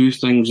have to do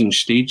things in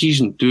stages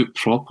and do it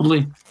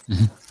properly.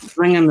 Mm-hmm.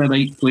 Bring in the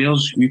right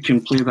players, you can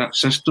play that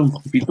system.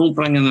 If you don't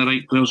bring in the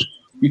right players,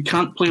 you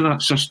can't play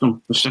that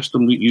system, the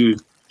system that you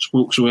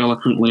spoke so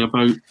eloquently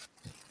about. You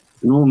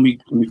know, we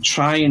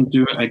try and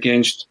do it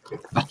against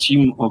a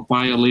team of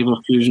Bayer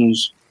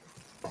Leverkusen's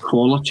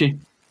quality.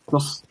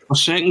 They're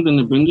second in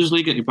the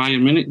Bundesliga to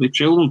Bayern Munich. They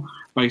trail them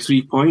by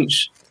 3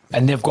 points.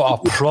 And they've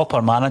got a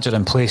proper manager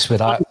in place with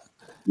that.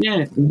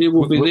 Yeah, they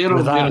will be there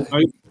or thereabouts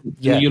in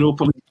the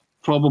Europa League,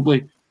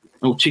 probably.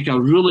 It'll take a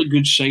really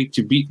good side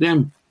to beat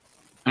them.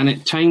 And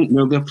at times,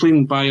 well, they're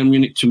playing Bayern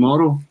Munich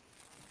tomorrow,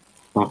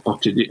 or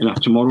today,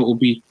 tomorrow it'll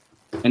be.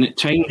 And at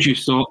times you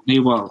thought they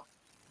were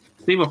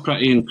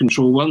pretty in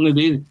control, weren't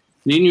they?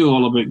 They knew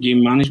all about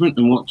game management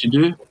and what to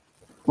do.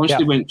 Once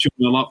they went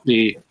 2-0 up,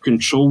 they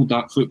controlled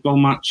that football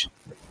match.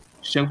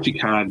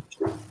 Celtic had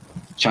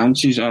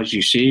chances, as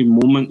you say,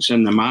 moments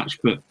in the match,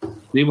 but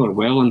they were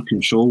well in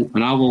control.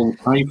 And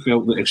I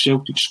felt that if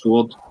Celtic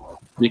scored,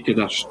 they could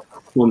have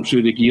gone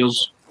through the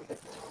gears.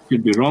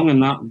 Could be wrong in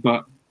that,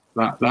 but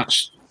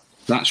that's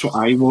what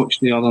I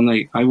watched the other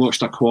night. I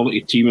watched a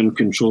quality team in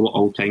control at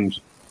all times.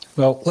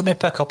 Well, let me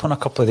pick up on a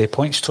couple of the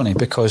points, Tony,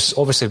 because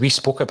obviously we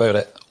spoke about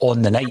it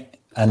on the night,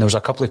 and there was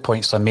a couple of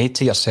points I made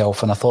to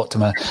yourself, and I thought to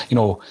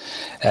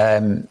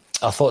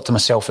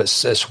myself,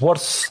 it's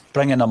worth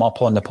bringing them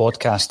up on the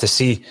podcast to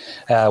see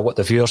what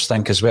the viewers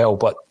think as well.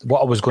 But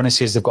what I was going to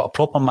say is they've got a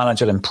proper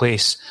manager in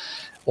place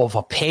of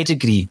a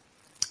pedigree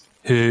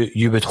who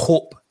you would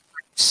hope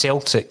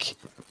Celtic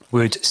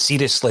would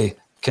seriously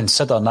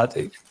consider. Now,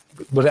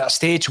 we're at a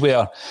stage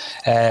where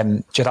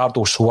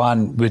Gerardo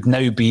Swan would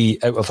now be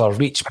out of our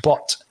reach,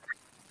 but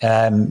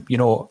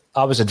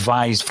I was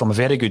advised from a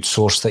very good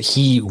source that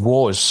he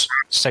was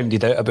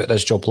sounded out about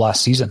this job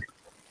last season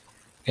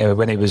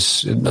when he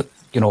was,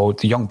 the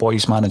young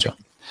boys manager,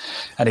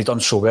 and he'd done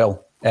so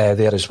well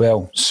there as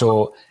well.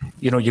 So,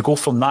 you go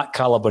from that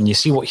calibre and you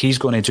see what he's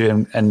going to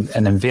do, and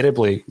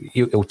invariably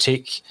he'll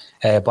take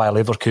Bayer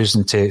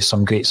Leverkusen to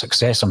some great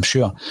success, I'm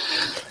sure.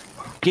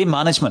 Game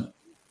management.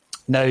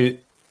 Now,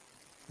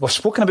 we've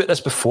spoken about this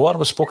before.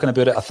 We've spoken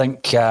about it. I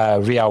think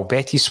Real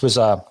Betis was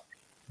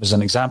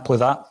an example of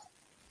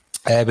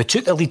that. We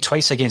took the lead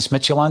twice against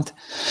Midtjylland.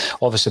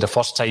 Obviously, the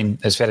first time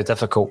is very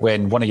difficult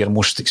when one of your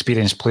most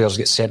experienced players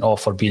gets sent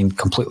off for being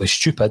completely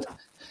stupid.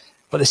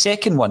 But the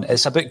second one,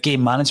 it's about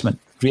game management.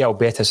 Real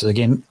Betis is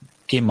again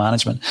game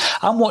management.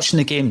 I'm watching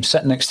the game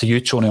sitting next to you,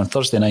 Tony, on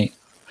Thursday night.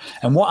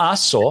 And what I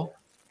saw,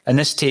 and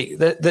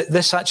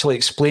this actually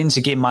explains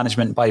the game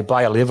management by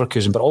Bayer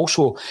Leverkusen, but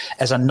also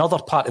is another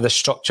part of the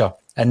structure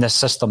in this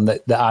system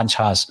that Ange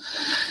has.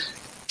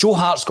 Joe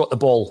Hart's got the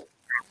ball,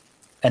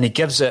 and he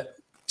gives it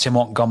to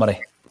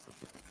Montgomery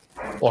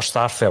or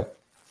Starfelt.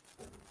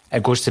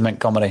 It goes to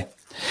Montgomery.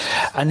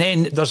 And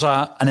then there's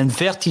an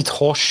inverted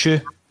horseshoe,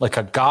 like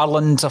a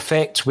garland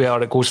effect,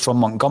 where it goes from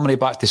Montgomery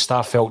back to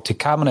Starfelt to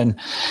Cameron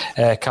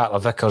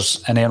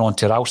Carter-Vickers, and then on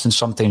to Ralston,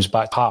 sometimes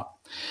back to Hart.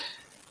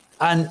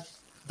 And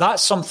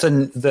that's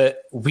something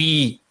that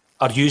we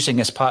are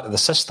using as part of the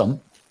system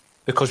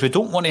because we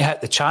don't want to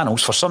hit the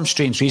channels. For some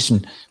strange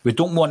reason, we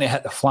don't want to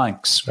hit the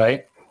flanks,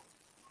 right?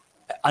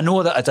 I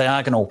know that a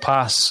diagonal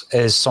pass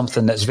is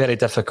something that's very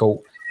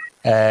difficult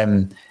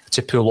to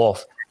pull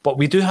off, but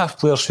we do have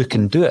players who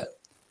can do it.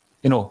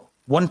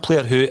 One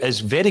player who is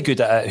very good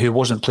at it, who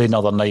wasn't playing the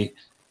other night,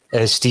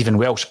 is Stephen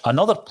Welsh.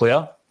 Another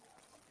player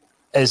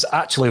is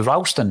actually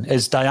Ralston.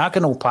 His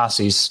diagonal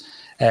passes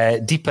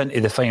deep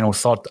into the final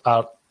third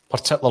are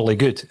particularly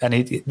good, and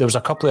there was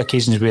a couple of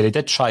occasions where he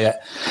did try it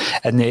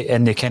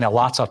in the kind of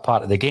latter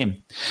part of the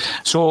game.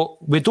 So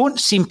we don't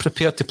seem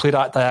prepared to play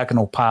that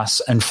diagonal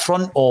pass in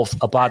front of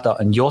Abada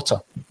and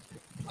Jota.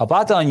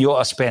 Abada and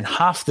Jota spend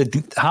half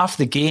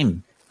the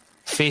game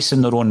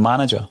facing their own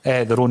manager,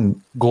 their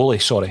own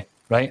goalie. Sorry,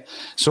 right?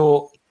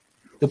 So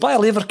the Bayer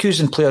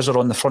Leverkusen players are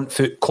on the front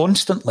foot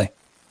constantly.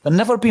 They're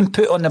never being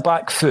put on the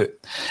back foot.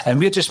 And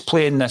we're just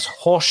playing this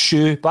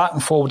horseshoe back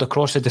and forward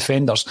across the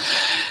defenders.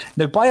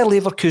 Now, Bayer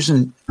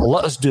Leverkusen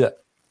let us do it.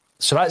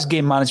 So that's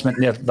game management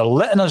there. They're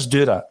letting us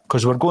do that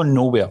because we're going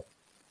nowhere.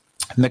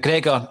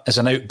 McGregor is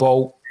an out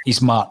ball.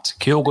 He's marked.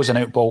 Kyogo's an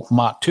out ball.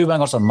 Marked. Two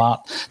wingers are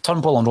marked.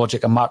 Turnbull and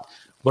Rogic are marked.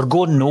 We're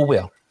going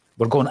nowhere.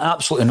 We're going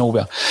absolutely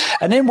nowhere.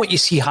 And then what you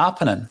see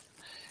happening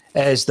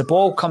is the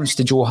ball comes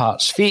to Joe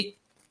Hart's feet,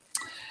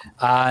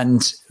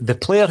 and the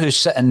player who's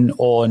sitting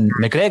on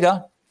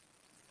McGregor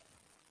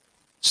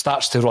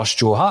starts to rush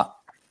Joe Hart.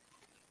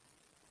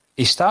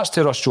 He starts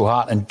to rush Joe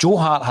Hart, and Joe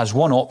Hart has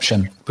one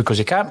option because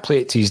he can't play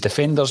it to his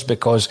defenders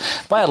because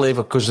Bayer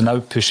Leverkusen now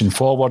pushing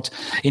forward.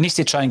 He needs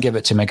to try and give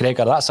it to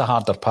McGregor. That's a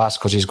harder pass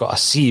because he's got a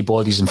sea of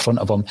bodies in front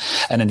of him,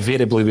 and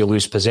invariably we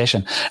lose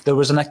possession. There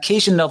was an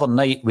occasion the other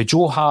night where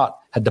Joe Hart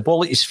had the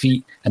ball at his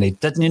feet and he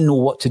didn't know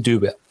what to do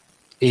with it.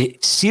 He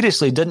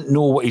seriously didn't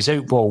know what his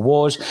out ball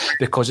was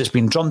because it's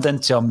been drummed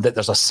into him that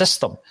there's a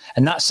system,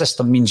 and that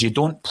system means you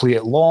don't play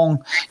it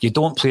long, you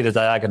don't play the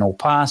diagonal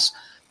pass.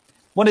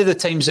 One of the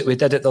times that we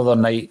did it the other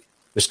night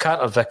was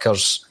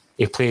Carter-Vickers.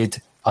 He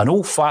played an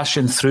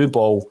old-fashioned through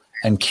ball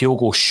and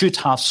Kyogo should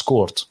have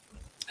scored.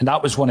 And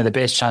that was one of the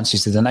best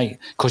chances of the night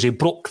because he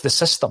broke the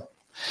system.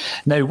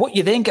 Now, what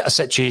you then get a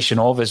situation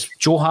of is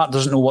Joe Hart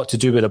doesn't know what to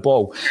do with the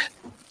ball.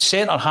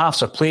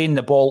 Centre-halves are playing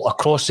the ball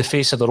across the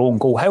face of their own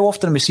goal. How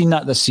often have we seen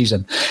that this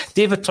season?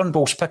 David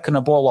Turnbull's picking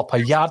the ball up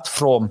a yard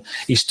from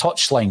his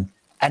touchline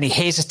and he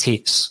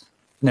hesitates.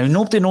 Now,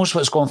 nobody knows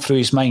what's gone through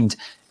his mind.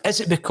 Is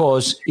it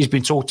because he's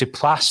been told to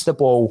pass the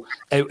ball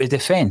out of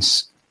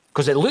defence?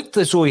 Because it looked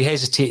as though he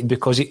hesitated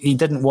because he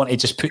didn't want to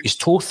just put his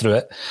toe through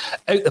it,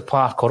 out the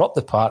park or up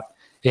the park.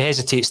 He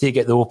hesitates, they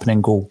get the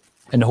opening goal.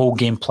 and the whole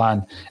game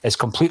plan is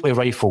completely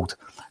rifled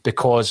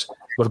because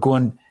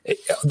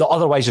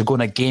otherwise you're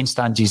going against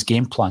Ange's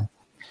game plan.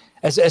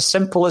 Is it as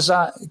simple as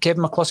that,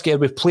 Kevin McCluskey? Are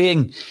we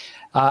playing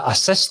a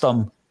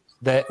system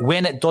that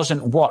when it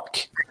doesn't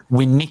work,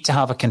 we need to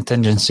have a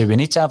contingency, we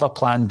need to have a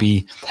plan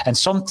B, and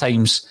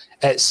sometimes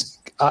it's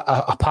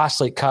a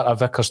pass like Carter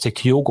Vickers to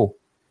Kyogo,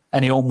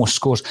 and he almost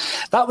scores.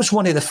 That was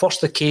one of the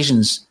first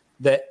occasions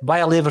that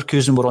Bayer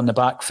Leverkusen were on the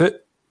back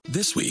foot.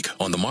 This week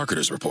on The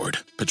Marketer's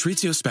Report,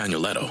 Patrizio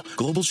Spagnoletto,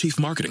 Global Chief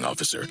Marketing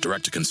Officer,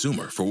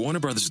 Direct-to-Consumer for Warner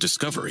Brothers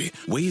Discovery,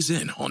 weighs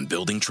in on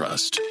building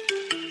trust.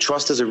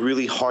 Trust is a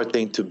really hard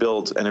thing to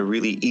build and a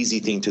really easy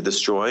thing to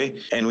destroy,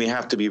 and we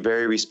have to be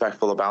very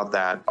respectful about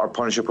that. Our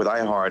partnership with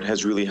iHeart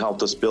has really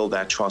helped us build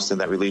that trust and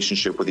that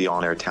relationship with the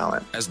on-air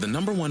talent. As the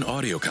 #1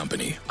 audio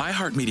company,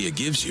 iHeartMedia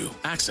gives you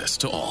access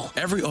to all.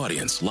 Every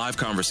audience, live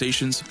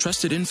conversations,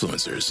 trusted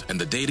influencers, and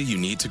the data you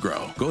need to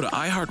grow. Go to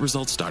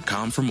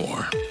iHeartResults.com for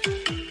more.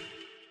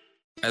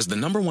 As the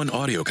 #1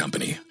 audio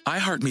company,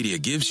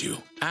 iHeartMedia gives you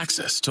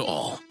access to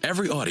all.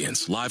 Every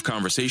audience, live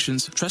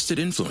conversations, trusted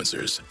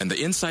influencers, and the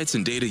insights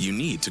and data you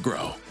need to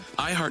grow.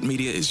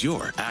 iHeartMedia is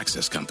your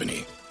access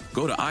company.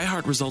 Go to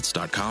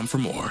iHeartResults.com for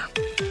more.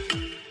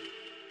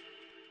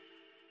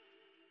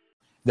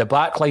 The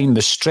back line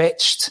was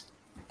stretched,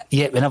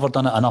 yet we never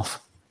done it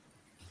enough.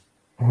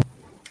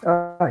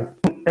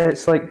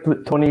 It's like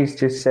what Tony's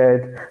just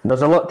said.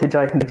 There's a lot to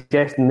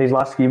digest in these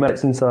last few minutes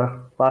since I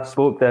last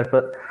spoke there,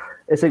 but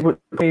it's like what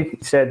Tony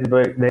said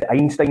about the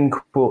Einstein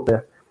quote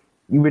there.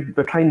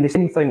 We're trying the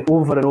same thing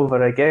over and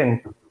over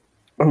again,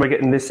 and we're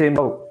getting the same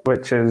result,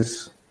 which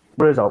is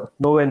result,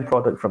 no end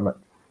product from it.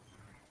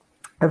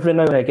 Every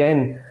now and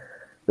again,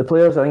 the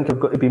players, I think,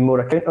 have got to be more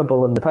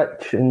accountable on the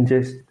pitch and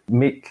just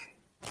make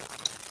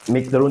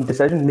their own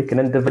decision, make an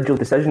individual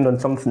decision on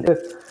something.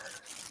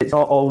 It's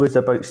not always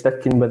about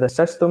sticking with a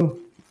system.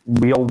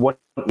 We all want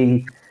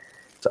a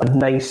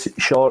nice,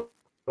 short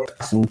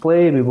and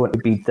play. We want to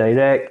be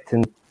direct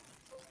and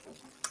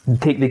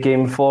take the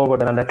game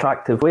forward in an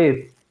attractive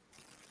way.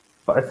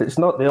 But if it's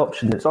not the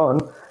option that's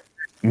on,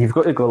 you've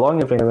got to go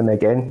along every now and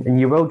again, and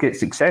you will get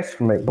success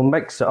from it. You'll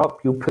mix it up.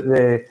 You'll put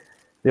the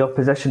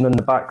opposition on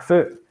the back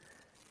foot.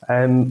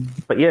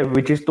 But yeah,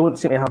 we just don't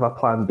seem to have a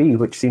plan B,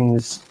 which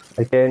seems,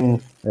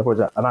 again,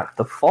 an act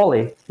of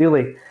folly.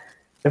 Really,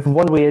 if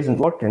one way isn't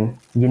working,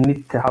 you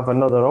need to have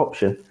another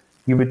option.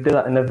 You would do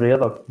that in every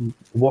other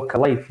walk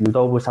of life. You would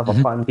always have a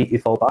plan B to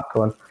fall back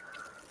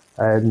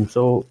on.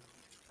 So,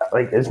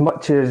 like, as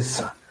much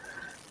as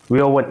we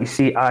all want to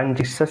see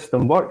Ange's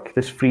system work,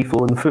 this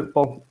free-flowing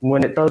football,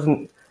 when it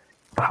doesn't,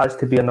 there has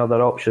to be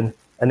another option.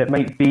 And it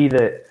might be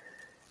that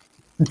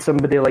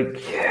somebody like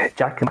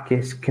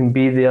Giakoumakis can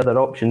be the other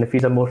option if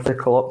he's a more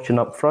fickle option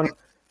up front,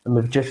 and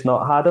we've just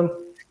not had him.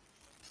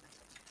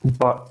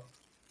 But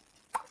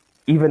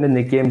even in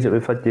the games that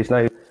we've had just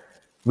now,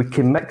 we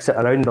can mix it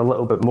around a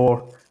little bit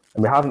more,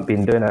 and we haven't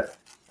been doing it.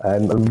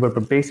 And we're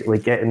basically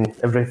getting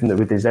everything that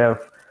we deserve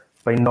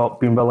by not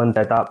being willing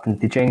to adapt and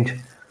to change.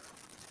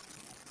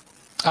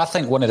 I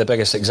think one of the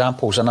biggest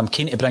examples, and I'm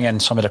keen to bring in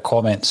some of the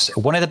comments,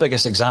 one of the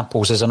biggest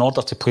examples is in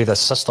order to play this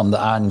system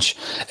that Ange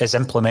is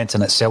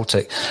implementing at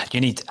Celtic,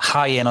 you need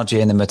high energy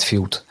in the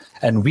midfield.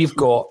 And we've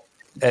got,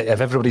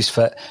 if everybody's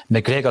fit,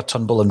 McGregor,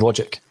 Turnbull and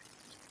Rogic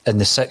in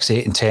the 6,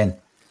 8 and 10.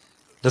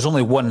 There's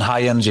only one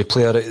high energy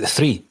player out of the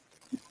three.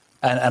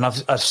 And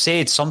I've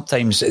said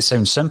sometimes it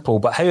sounds simple,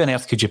 but how on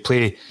earth could you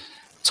play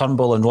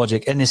Turnbull and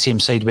Rogic in the same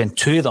side when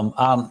two of them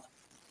aren't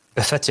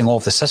befitting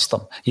of the system?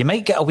 You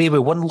might get away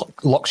with one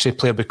luxury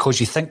player because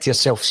you think to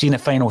yourself, see in the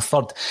final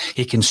third,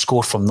 he can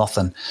score from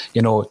nothing.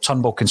 You know,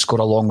 Turnbull can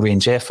score a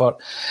long-range effort.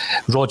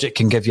 Rogic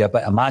can give you a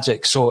bit of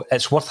magic. So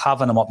it's worth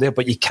having him up there,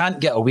 but you can't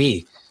get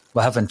away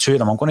with having two of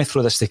them. I'm going to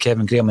throw this to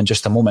Kevin Graham in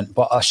just a moment.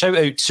 But a shout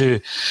out to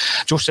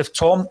Joseph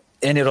Tom,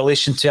 any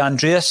relation to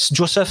Andreas.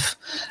 Joseph,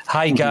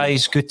 hi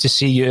guys, good to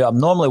see you. I'm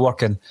normally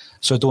working,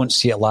 so don't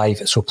see it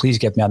live, so please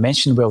give me a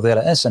mention. Well, there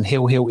it is, and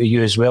hail to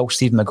you as well.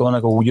 Steve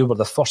McGonigal, you were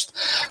the first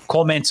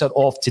commenter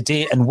of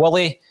today. And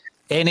Willie,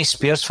 any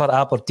spares for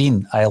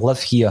Aberdeen? I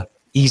live here,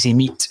 easy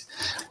meat.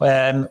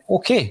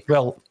 Okay,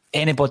 well,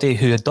 anybody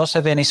who does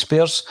have any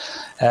spares,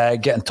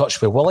 get in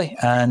touch with Willie,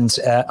 and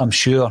I'm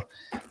sure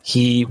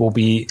he will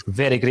be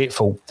very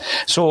grateful.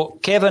 So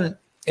Kevin,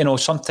 you know,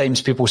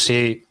 sometimes people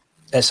say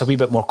it's a wee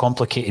bit more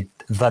complicated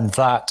than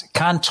that.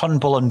 Can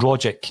Turnbull and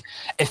Rogic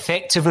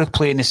effectively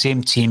play in the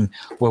same team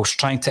whilst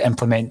trying to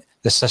implement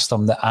the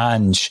system that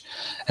Ange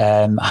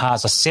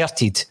has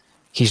asserted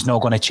he's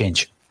not going to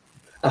change?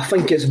 I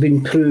think it's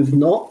been proved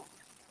not.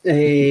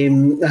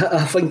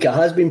 I think it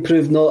has been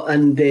proved not,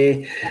 and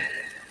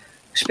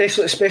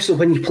especially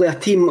when you play a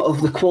team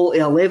of the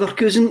quality of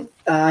Leverkusen,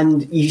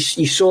 and you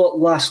saw it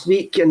last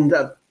week, and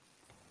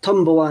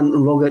Turnbull and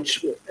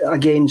Rogic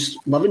against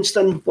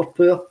Livingston were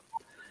poor.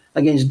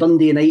 Against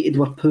Dundee United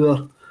were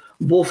poor.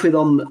 Both of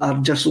them are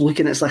just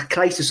looking, it's a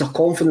crisis of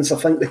confidence, I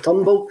think, with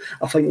Turnbull.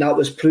 I think that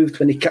was proved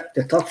when he kicked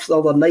the turf the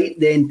other night.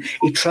 Then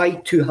he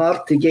tried too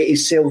hard to get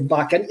himself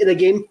back into the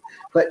game,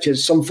 which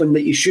is something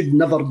that you should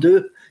never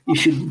do. you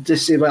should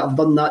just say, right, I've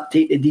done that,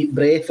 take a deep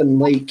breath and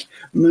like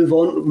move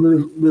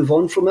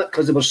on from it,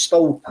 because there was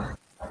still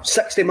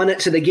 60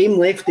 minutes of the game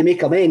left to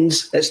make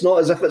amends. It's not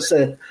as if it's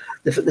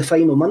the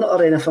final minute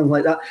or anything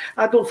like that.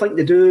 I don't think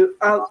they do.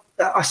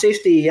 I said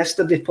to you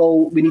yesterday,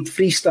 Paul, we need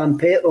three Stan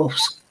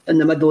Petrovs in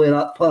the middle of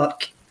that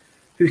park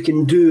who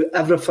can do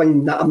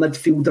everything that a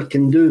midfielder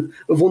can do.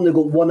 We've only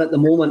got one at the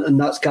moment, and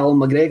that's Callum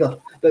McGregor.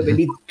 But we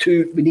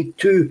need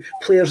two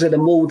players of the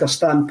mould of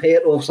Stan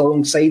Petrovs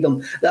alongside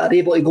them that are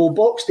able to go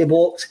box to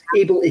box,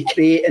 able to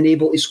create and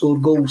able to score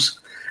goals.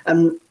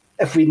 And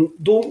if we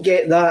don't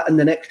get that in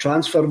the next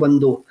transfer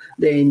window,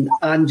 then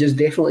Ange is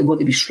definitely going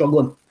to be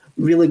struggling,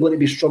 really going to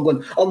be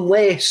struggling,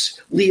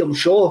 unless Liam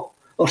Shaw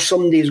or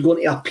somebody is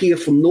going to appear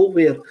from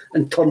nowhere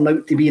and turn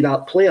out to be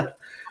that player.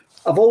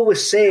 I've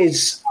always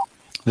says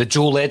the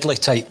Joe Ledley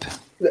type.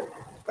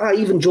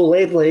 Even Joe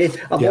Ledley.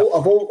 I've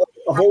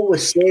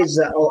always says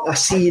that I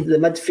see the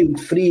midfield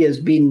three as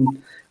being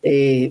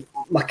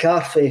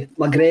McCarthy,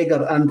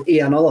 McGregor, and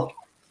another.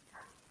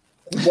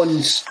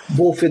 Once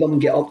both of them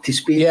get up to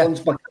speed,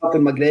 once McCarthy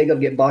and McGregor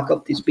get back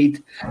up to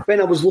speed. When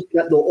I was looking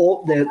at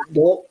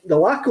the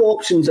lack of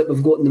options that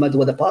we've got in the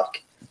middle of the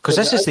park, because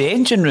this is the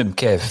engine room,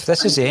 Kev.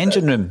 This is the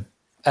engine room,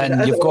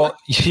 and you've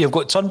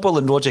got Turnbull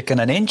and Rogic in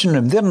an engine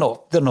room. They're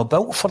not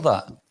built for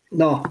that.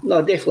 No,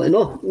 definitely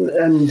not.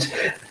 And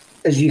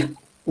as you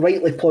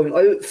rightly point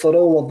out, for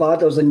all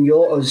Abada's and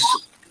Yotta's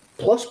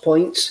plus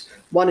points,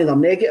 one of their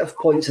negative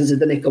points is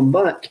they didn't come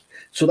back.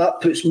 So that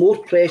puts more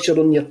pressure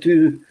on your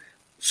two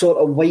sort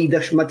of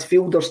wide-ish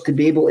midfielders to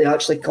be able to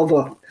actually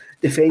cover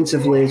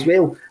defensively as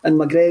well. And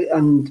McGregor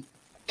and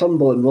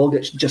Turnbull and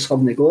Rogic just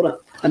haven't got it.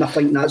 And I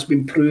think that's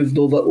been proved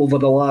over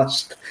the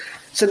last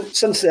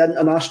since the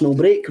international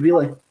break,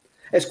 really.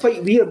 It's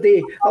quite weird,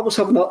 eh? I was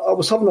having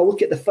a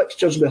look at the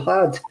fixtures we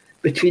had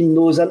between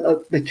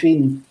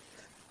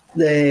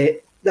the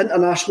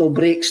international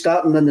break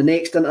starting and the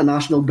next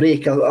international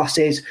break. I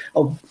says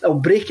I'll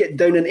break it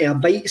down into a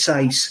bite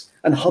size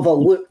and have a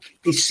look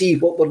to see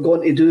what we're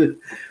going to do.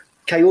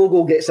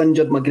 Kyogo gets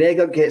injured,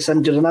 McGregor gets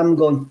injured, and I'm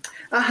going,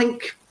 I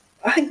think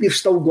we've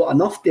still got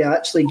enough to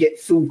actually get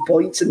full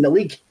points in the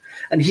league.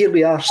 And here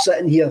we are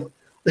sitting here.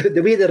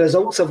 The way the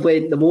results have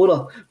went, the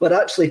Mora, we're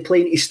actually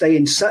playing to stay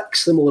in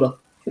sixth, the Mora.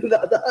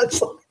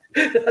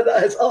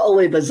 That is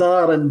utterly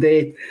bizarre, and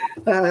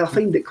I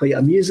find it quite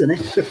amusing.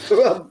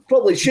 I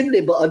probably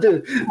shouldn't, but I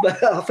do.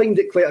 But I find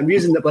it quite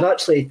amusing that we're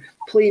actually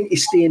playing to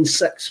stay in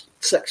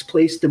sixth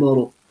place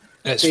tomorrow.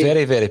 It's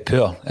very, very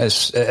poor.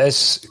 It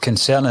is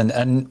concerning.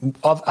 And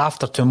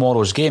after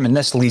tomorrow's game, and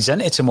this leads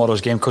into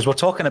tomorrow's game, because we're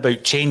talking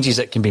about changes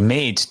that can be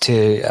made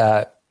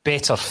to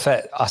better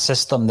fit a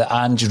system that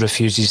Ange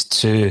refuses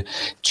to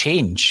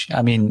change.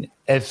 I mean,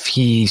 if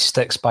he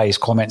sticks by his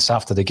comments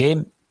after the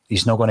game,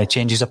 he's not going to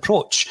change his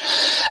approach.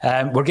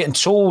 We're getting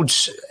told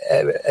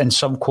in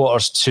some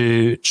quarters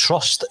to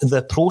trust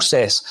the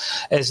process.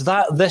 Is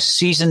that this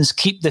season's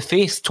keep the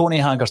faith, Tony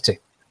Haggerty?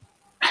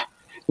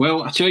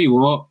 Well, I tell you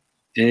what,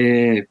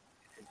 you're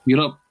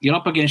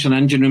up against an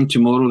engine room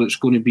tomorrow that's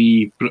going to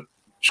be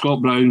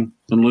Scott Brown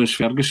and Lewis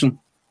Ferguson.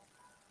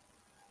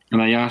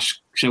 And I ask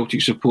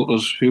Celtic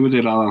supporters, who would they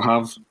rather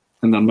have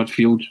in their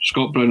midfield,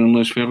 Scott Brown and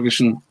Lewis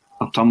Ferguson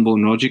or Turnbull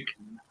and Rogic?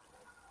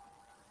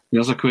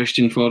 There's a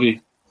question for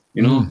you.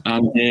 You know,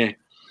 and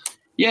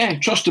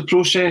trust the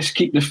process,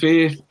 keep the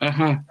faith.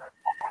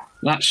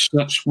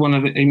 That's one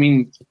of the. I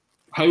mean,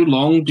 how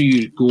long do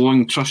you go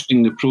on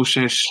trusting the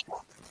process?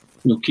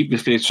 You know, keep the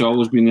faith's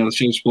always been there. The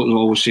same supporters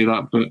always say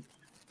that, but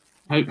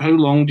how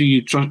long do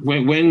you trust?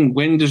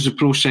 When does the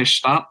process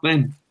start?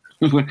 Then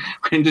when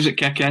does it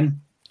kick in?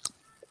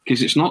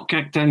 Because it's not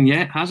kicked in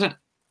yet, has it?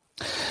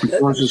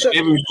 Because as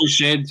Kevin just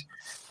said,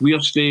 we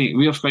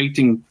are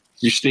fighting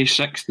to stay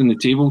sixth in the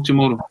table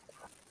tomorrow.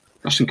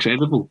 That's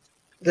incredible.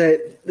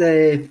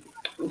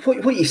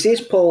 What you say,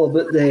 Paul,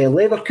 about the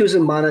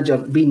Leverkusen manager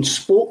being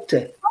spoke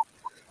to,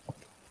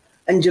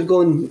 and you're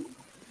going,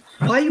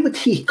 why would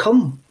he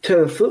come to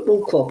a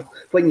football club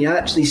when you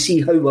actually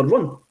see how we're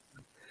run?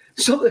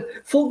 So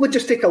folk would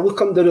just take a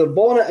look under their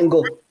bonnet and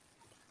go,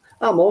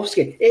 I'm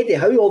Oski. Eddie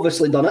Howe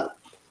obviously done it.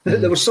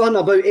 There was something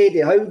about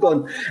Eddie Howe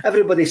gone.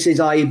 Everybody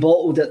says, he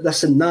bottled it,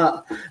 this and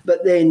that.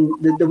 But then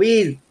the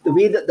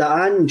way that the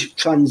Ange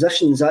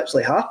transitions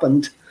actually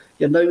happened,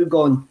 you're now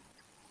going,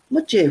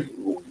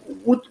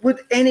 would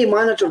any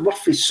manager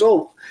worth his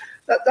salt?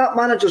 That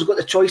manager's got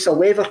the choice of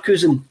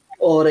Leverkusen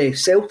or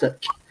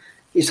Celtic.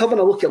 He's having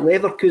a look at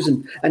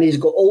Leverkusen and he's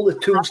got all the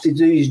tools to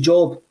do his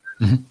job.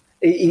 Mm-hmm.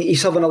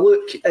 He's having a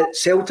look at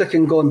Celtic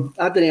and going,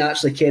 I don't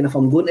actually care if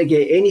I'm going to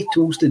get any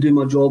tools to do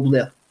my job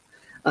there.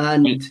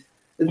 And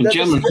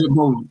German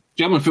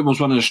football's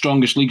one of the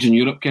strongest leagues in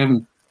Europe,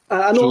 Kevin.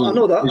 I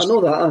know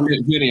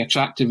that. Very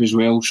attractive as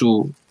well.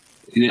 So,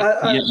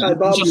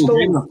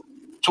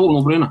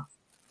 total no-brainer.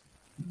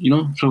 You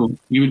know, so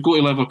you would go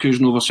to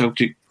Leverkusen over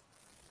Celtic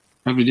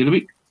every day of the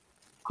week.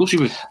 Of course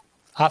you would.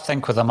 I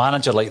think with a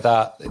manager like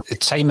that, the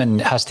timing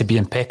has to be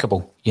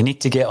impeccable. You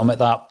need to get him at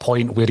that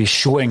point where he's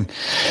showing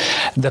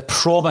the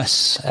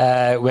promise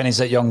when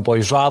he's at young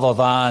boys, rather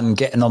than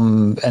getting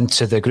them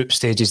into the group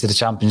stages of the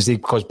Champions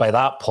League, because by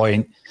that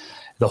point,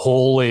 the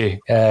whole of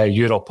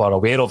Europe are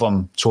aware of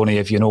him, Tony,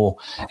 if you know.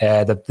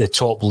 The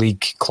top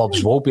league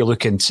clubs will be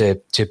looking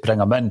to bring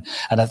him in.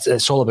 And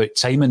it's all about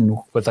timing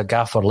with a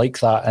gaffer like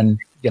that. And,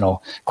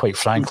 quite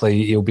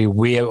frankly, he'll be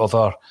way out of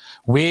our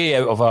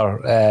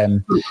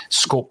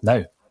scope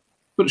now.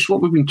 But it's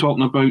what we've been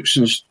talking about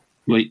since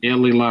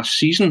early last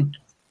season.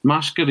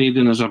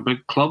 Masquerading as a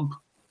big club,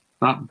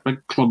 that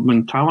big club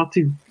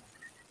mentality.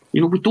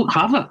 We don't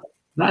have it.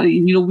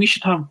 We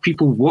should have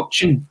people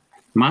watching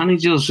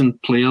managers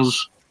and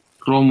players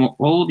from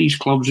all these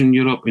clubs in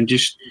Europe and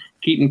just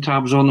keeping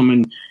tabs on them.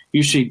 And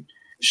you said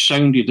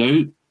sounded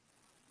out.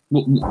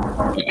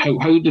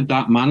 How did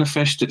that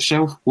manifest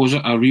itself? Was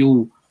it a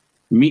real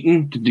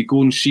meeting? Did they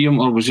go and see him,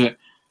 or was it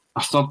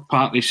a third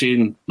party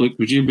saying, "Look,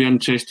 would you be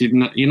interested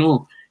in it?"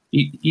 You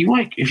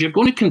if you're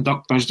going to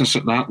conduct business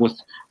like that with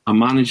a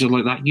manager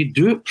like that, you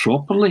do it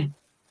properly.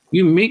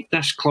 You make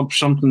this club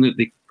something that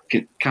they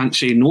can't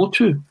say no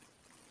to.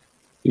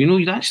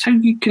 That's how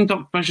you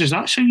conduct business.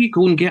 That's how you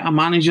go and get a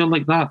manager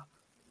like that.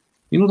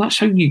 That's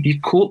how you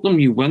court them,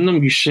 you win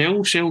them, you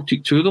sell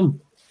Celtic to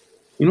them.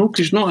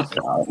 Because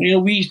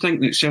we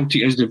think that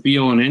Celtic is the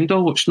be-all and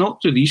end-all. It's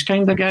not to these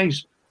kind of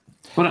guys.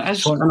 But it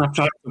is an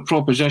attractive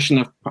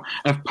proposition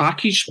if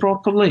packaged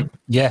properly.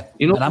 Yeah,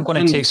 and I'm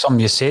going to take something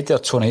you said there,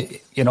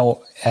 Tony,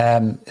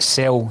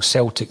 sell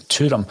Celtic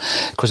to them,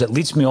 because it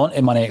leads me on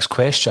to my next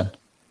question.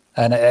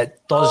 And it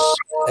does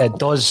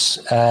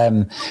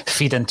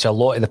feed into a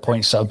lot of the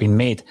points that have been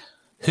made.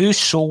 Who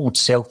sold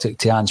Celtic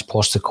to Ange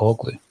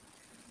Postecoglou?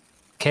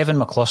 Kevin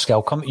McCluskey,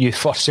 I'll come to you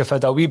first. You've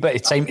had a wee bit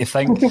of time to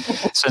think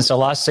since the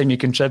last time you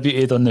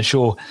contributed on the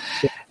show.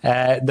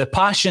 The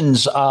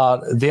passions are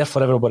there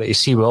for everybody to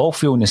see. We're all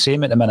feeling the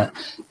same at the minute.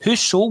 Who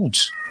sold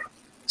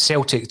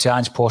Celtic to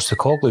Ange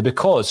Postecoglou?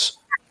 Because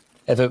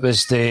if it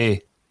was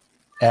the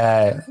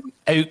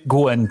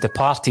outgoing,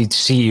 departed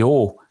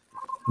CEO,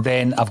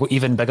 then I've got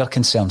even bigger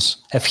concerns.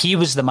 If he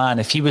was the man,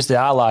 if he was the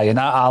ally, and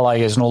that ally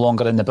is no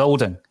longer in the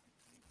building,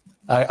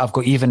 I've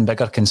got even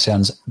bigger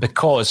concerns.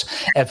 Because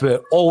if we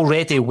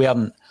already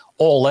weren't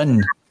all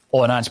in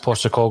on Ange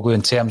Postecoglou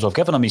in terms of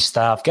giving him his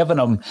staff, giving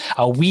him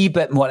a wee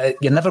bit more,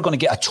 you're never going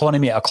to get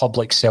autonomy at a club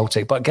like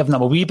Celtic, but giving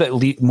him a wee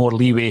bit more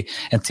leeway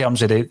in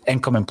terms of the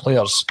incoming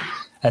players.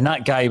 And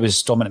that guy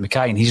was Dominic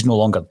Mackay, and he's no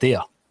longer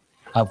there.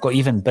 I've got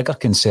even bigger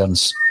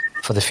concerns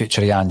for the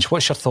future of Ange.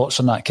 What's your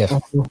thoughts on that,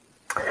 Kev?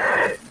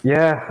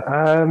 Yeah,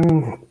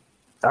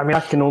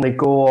 I can only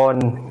go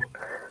on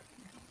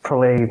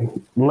probably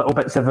little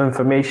bits of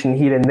information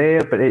here and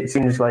there, but it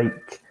seems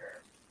like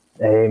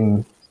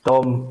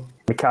Dom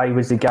Mackay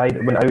was the guy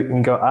that went out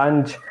and got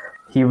Ange.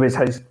 He was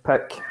his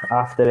pick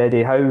after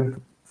Eddie Howe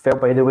fell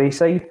by the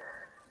wayside.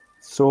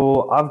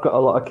 So I've got a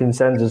lot of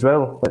concerns as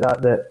well with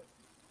that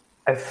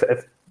if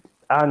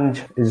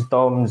Ange is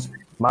Dom's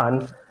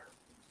man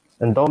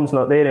and Dom's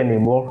not there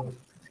anymore,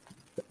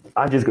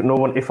 Ange has got no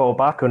one to fall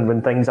back on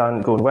when things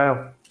aren't going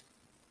well.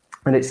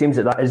 And it seems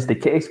that is the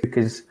case,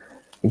 because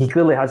he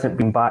clearly hasn't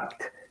been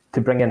backed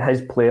to bring in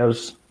his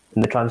players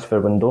in the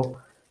transfer window.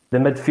 The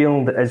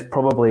midfield is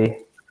probably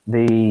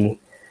the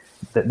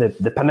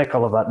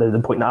pinnacle of that, the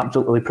point that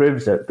absolutely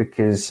proves it,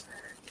 because,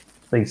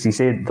 like he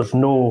said, there's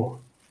no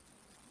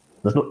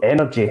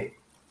energy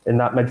in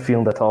that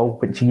midfield at all,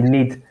 which you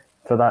need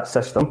for that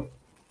system.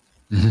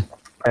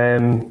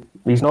 Mm-hmm.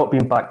 He's not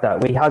been backed that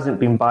way. He hasn't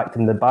been backed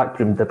in the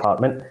backroom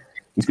department.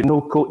 He's got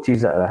no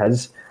coaches that are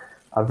his.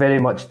 I very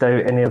much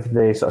doubt any of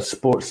the sort of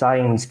sports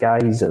science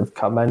guys that have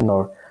come in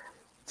or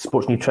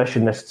sports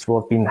nutritionists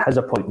will have been his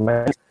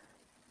appointment.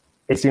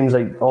 It seems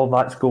like all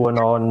that's going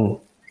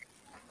on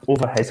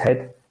over his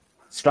head.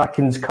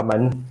 Strachan's come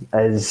in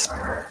as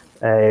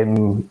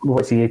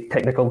a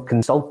technical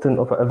consultant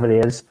or whatever he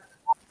is.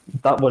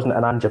 That wasn't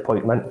an Ange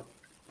appointment.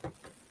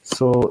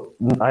 So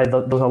there's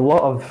a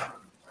lot of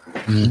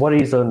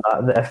worries on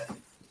that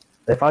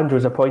if Ange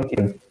was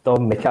appointing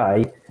Dom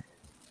Mackay,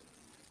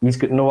 he's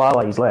got no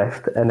allies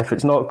left, and if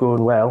it's not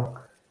going well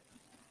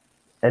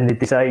and they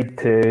decide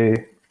to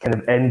kind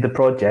of end the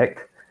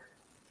project,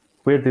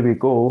 where do we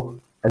go?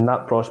 And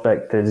that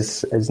prospect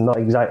is not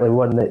exactly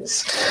one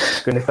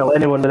that's going to fill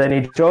anyone with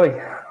any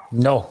joy.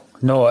 No,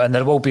 and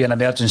there will be an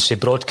emergency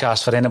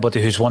broadcast for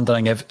anybody who's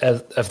wondering if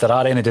there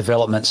are any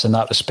developments in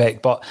that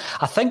respect. But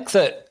I think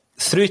that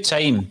through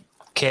time,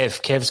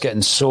 Kev's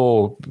getting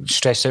so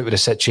stressed out with the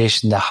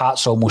situation, the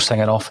hat's almost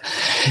hanging off.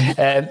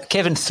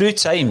 Kevin, through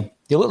time,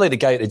 you look like the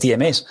guy at the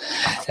DMS.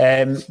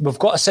 We've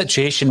got a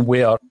situation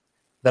where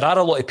there are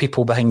a lot of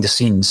people behind the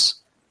scenes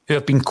who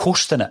have been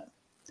coasting it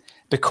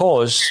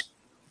because,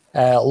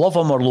 love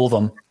him or loathe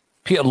him,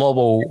 Peter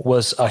Lawwell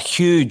was a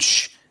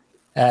huge,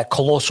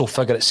 colossal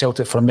figure at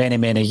Celtic for many,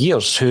 many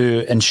years who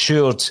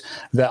ensured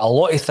that a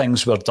lot of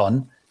things were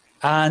done,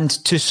 and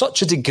to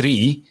such a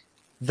degree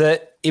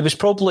that he was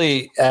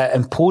probably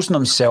imposing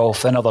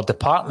himself in other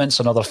departments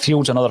and other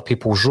fields and other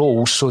people's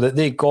roles so that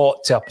they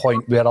got to a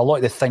point where a lot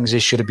of the things they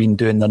should have been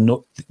doing,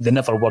 they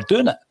never were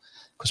doing it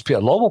because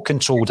Peter Lawwell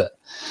controlled it.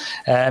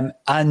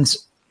 And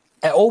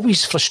it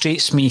always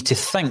frustrates me to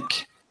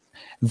think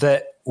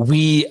that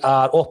we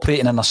are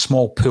operating in a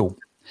small pool.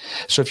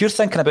 So if you're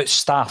thinking about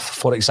staff,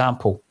 for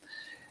example,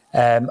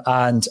 and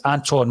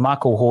Anton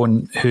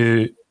McElhone,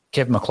 who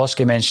Kevin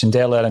McCluskey mentioned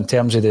earlier in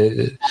terms of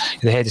the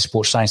head of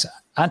sports science,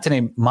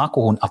 Anthony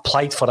McElhone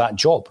applied for that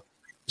job.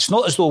 It's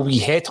not as though we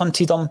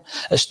headhunted him.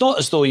 It's not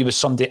as though he was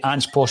somebody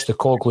Ange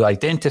Postecoglou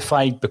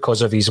identified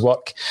because of his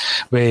work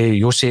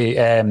with Jose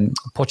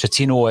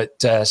Pochettino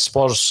at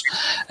Spurs.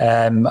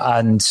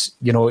 And,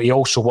 you know, he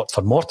also worked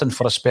for Morton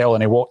for a spell,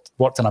 and he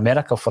worked in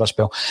America for a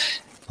spell.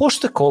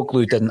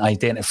 Postecoglou didn't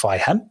identify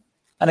him.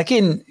 And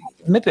again,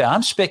 maybe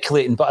I'm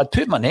speculating, but I'd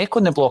put my neck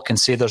on the block and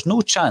say there's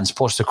no chance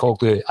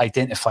Postecoglou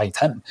identified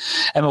him.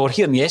 And we were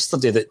hearing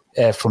yesterday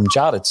that from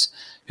Jared,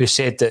 who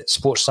said that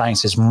sports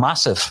science is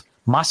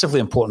massively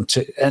important,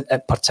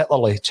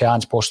 particularly to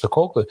Ange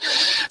Postecoglou.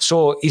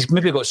 So he's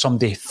maybe got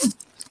somebody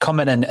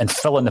coming in and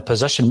filling the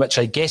position, which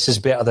I guess is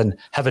better than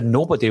having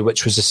nobody,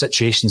 which was the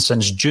situation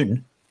since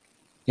June.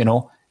 You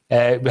know,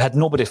 we had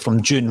nobody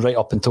from June right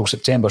up until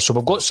September. So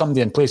we've got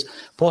somebody in place.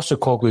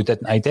 Postecoglou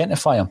didn't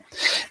identify him.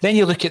 Then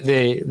you look at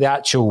the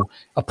actual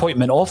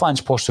appointment of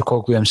Ange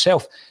Postecoglou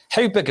himself.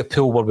 How big a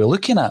pool were we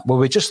looking at? Were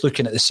we just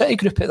looking at the City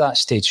Group at that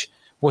stage?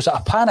 Was it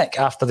a panic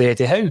after the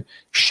Eddie Howe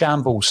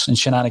shambles and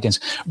shenanigans?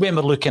 When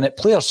we're looking at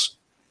players,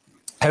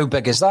 how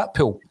big is that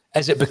pool?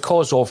 Is it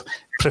because of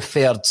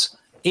preferred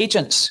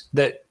agents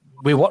that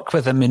we work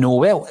with and we know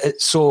well?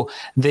 So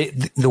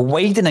the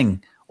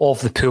widening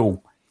of the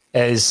pool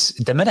is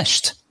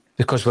diminished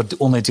because we're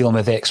only dealing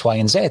with X, Y,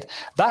 and Z.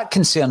 That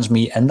concerns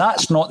me, and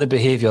that's not the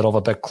behaviour of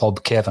a big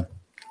club, Kevin.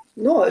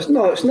 No, it's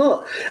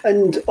not.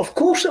 And of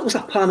course it was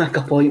a panic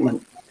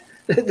appointment.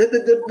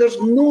 There's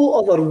no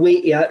other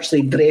way to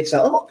actually dress it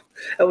up.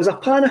 It was a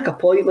panic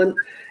appointment.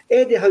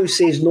 Eddie Howe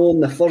says no on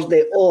the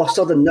Thursday. All of a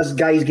sudden, this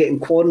guy's getting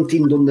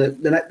quarantined on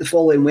the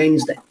following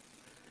Wednesday.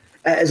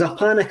 It is a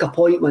panic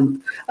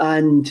appointment,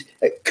 and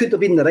it could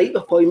have been the right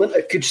appointment.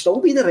 It could still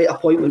be the right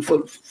appointment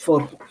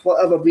for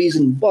whatever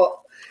reason. But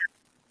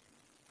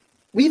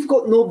we've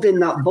got nobody in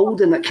that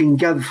building that can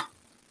give.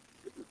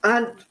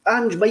 And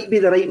Ange might be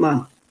the right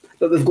man,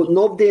 but we've got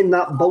nobody in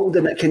that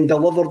building that can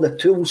deliver the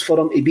tools for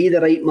him to be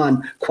the right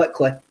man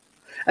quickly.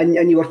 And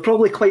you were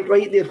probably quite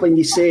right there when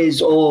you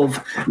says of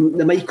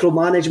the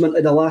micromanagement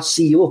of the last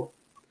CEO.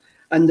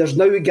 And there's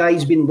now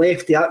guys being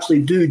left to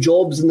actually do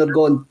jobs, and they're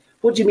going,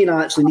 what do you mean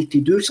I actually need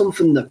to do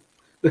something now?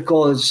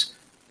 Because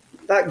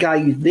that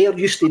guy there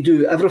used to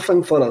do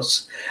everything for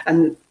us.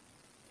 And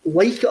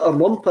like it or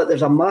lump it,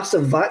 there's a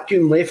massive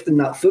vacuum left in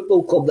that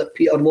football club that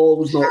Peter Lawwell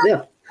was not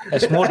there.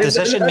 It's more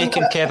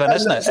decision-making, Kevin,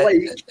 isn't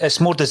it? It's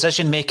more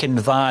decision-making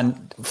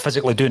than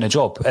physically doing a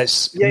job.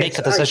 It's make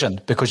a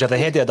decision because you're the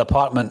head of a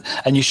department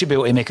and you should be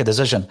able to make a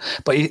decision.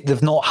 But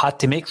they've not had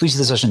to make these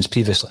decisions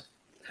previously.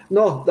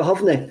 No, they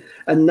haven't.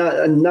 And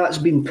that's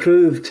been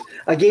proved.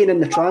 Again, in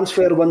the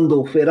transfer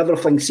window where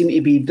everything seemed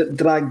to be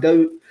dragged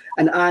out,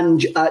 and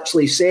Ange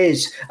actually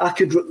says,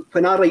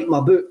 when I write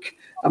my book,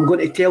 I'm going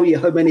to tell you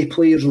how many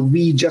players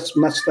we just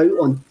missed out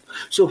on.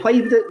 So why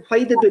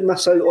did we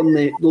miss out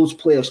on those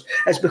players?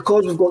 It's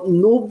because we've got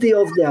nobody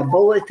of the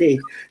ability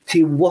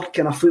to work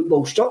in a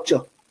football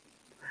structure,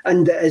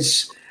 and it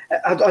is.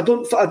 I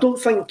don't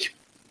think.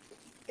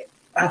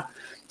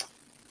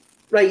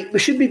 Right, we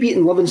should be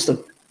beating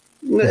Livingston.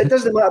 It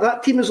doesn't matter.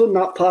 That team is on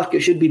that park. It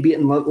should be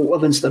beating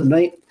Livingston,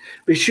 right?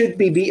 We should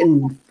be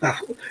beating.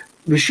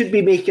 We should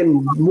be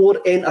making more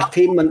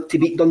entertainment to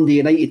beat Dundee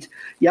United.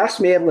 You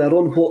asked me earlier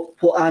on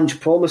what Ange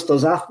promised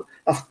us. I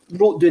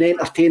wrote down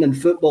entertaining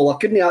football. I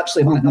couldn't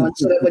actually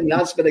answer it when you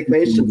asked me the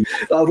question,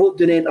 but I wrote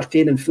down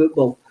entertaining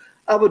football.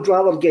 I would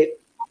rather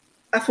get,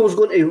 if we're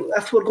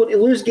going to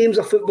lose games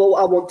of football,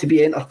 I want to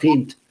be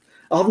entertained.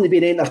 I haven't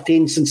been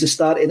entertained since the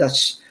start of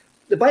this.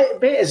 The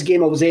Betis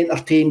game I was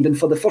entertained, and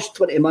for the first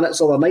 20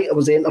 minutes of the night I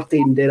was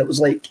entertained, and it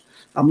was like,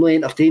 I'm not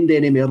entertained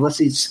anymore. This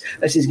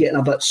is getting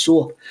a bit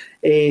sore.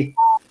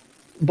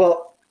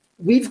 But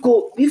we've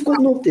got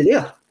nobody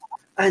there.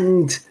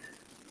 And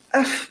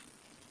if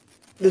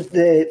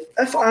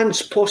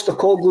Ange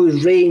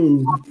Postecoglou's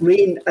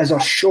reign is a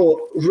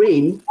short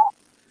reign,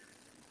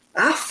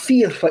 I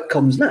fear what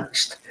comes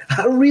next.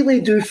 I really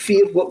do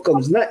fear what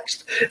comes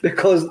next,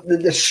 because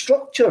the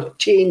structure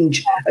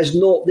change is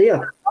not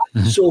there.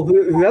 Mm-hmm. So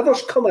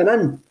whoever's coming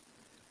in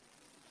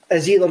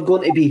is either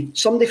going to be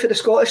somebody for the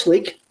Scottish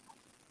League,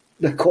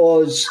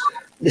 because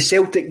the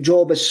Celtic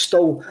job is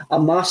still a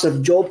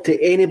massive job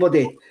to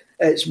anybody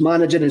that's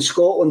managing in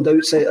Scotland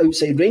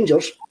outside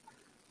Rangers,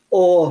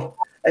 or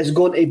it's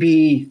going to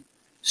be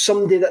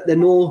somebody that they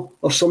know,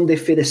 or somebody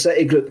for the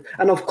City Group.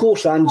 And of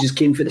course Ange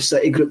came for the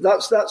City Group.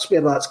 That's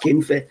where that's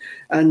came for.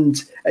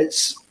 And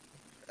it's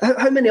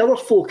how many other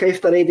folk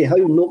after Eddie Howe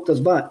knocked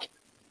us back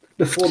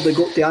before they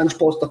got to Ange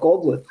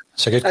Postecoglou?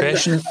 It's a good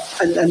question.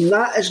 And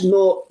that is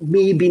not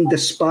me being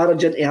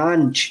disparaging to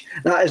Ange.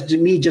 That is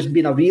me just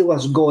being a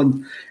realist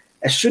going,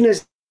 as soon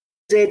as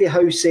Eddie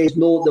Howe says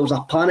no, there was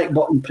a panic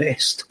button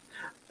pressed.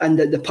 And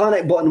the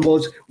panic button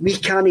was, we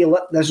can't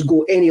let this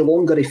go any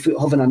longer without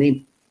having a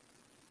name.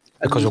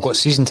 Because we've got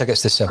season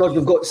tickets to sell. Because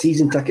we've got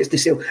season tickets to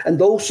sell. And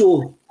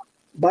also,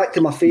 back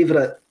to my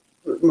favourite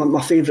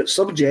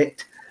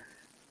subject,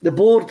 the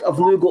board have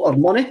now got our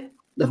money.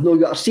 They've now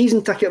got our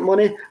season ticket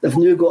money. They've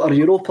now got our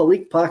Europa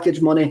League package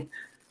money.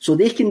 So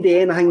they can do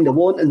anything they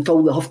want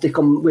until they have to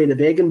come with the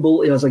begging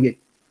bowl to us again.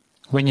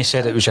 When you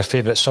said it was your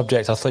favourite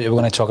subject, I thought you were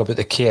going to talk about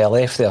the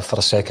KLF there for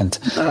a second.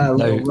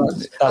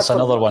 That's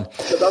another one.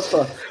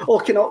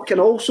 Can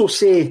I also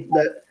say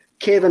that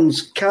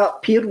Kevin's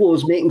cat Pirlo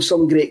is making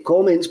some great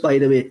comments, by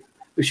the way.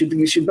 We should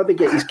maybe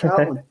get his cat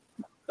on.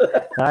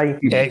 Aye,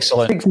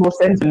 excellent. Makes more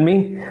sense than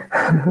me.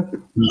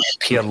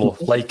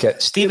 Pirlo, like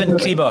it. Stephen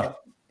Creamer,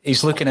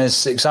 he's looking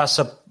as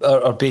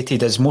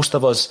exacerbated as most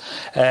of us.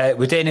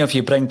 Would any of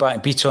you bring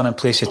back Beaton in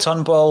place of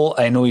Turnbull?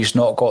 I know he's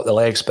not got the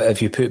legs, but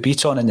if you put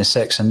Beaton in the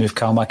 6 and move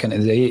Calmack into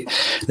the 8,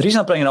 the reason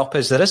I bring it up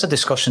is there is a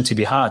discussion to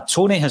be had.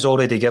 Tony has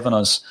already given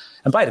us,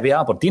 and by the way,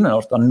 Aberdeen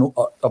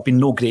have been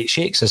no great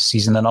shakes this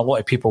season, and a lot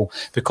of people,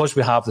 because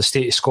we have the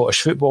state of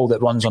Scottish football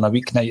that runs on a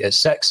weeknight at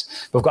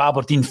 6, we've got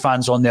Aberdeen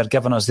fans on there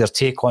giving us their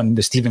take on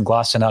the Stephen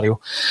Glass scenario.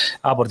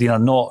 Aberdeen are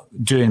not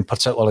doing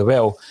particularly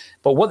well.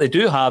 But what they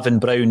do have in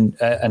Brown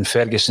and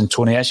Ferguson,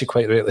 Tony, as you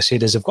quite rightly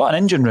said, is they've got an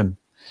engine room.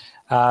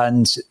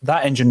 And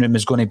that engine room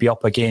is going to be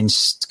up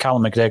against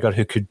Callum McGregor,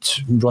 who could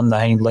run the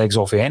hind legs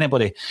off of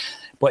anybody.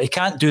 But he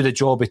can't do the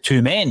job with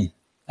 2 men.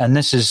 And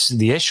this is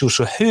the issue.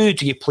 So who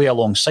do you play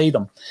alongside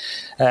him?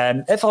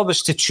 If I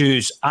was to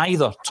choose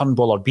either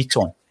Turnbull or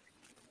Beaton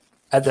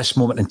at this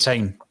moment in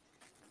time,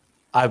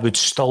 I would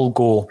still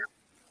go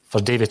for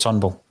David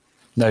Turnbull.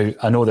 Now,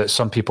 I know that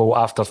some people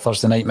after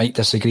Thursday night might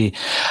disagree.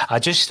 I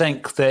just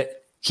think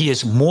that he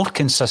is more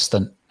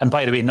consistent. And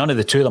by the way, none of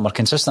the two of them are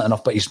consistent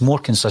enough, but he's more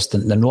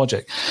consistent than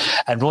Rogic.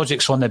 And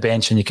Rogic's on the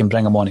bench and you can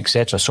bring him on,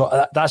 etc.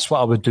 So that's what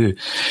I would do.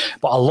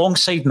 But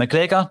alongside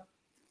McGregor,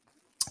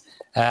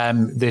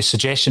 the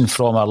suggestion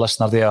from our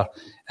listener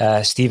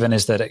there, Stephen,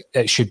 is that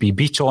it should be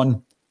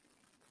Beaton.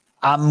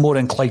 I'm more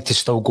inclined to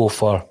still go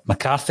for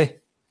McCarthy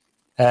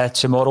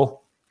tomorrow,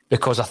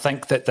 because I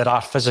think that there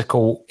are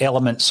physical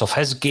elements of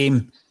his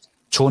game,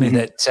 Tony,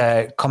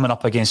 that coming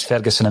up against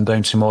Ferguson and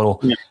Brown tomorrow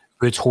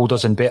would hold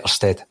us in better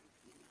stead.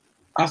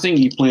 I think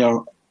you play,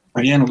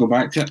 again, I'll go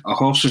back to it, a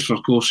horses for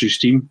courses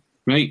team,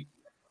 right?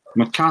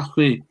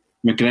 McCarthy,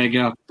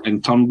 McGregor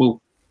and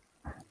Turnbull,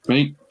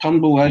 right?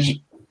 Turnbull is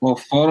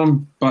off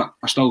form, but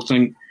I still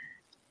think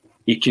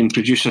he can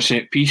produce a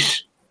set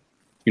piece.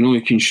 You know, he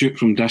can shoot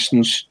from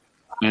distance,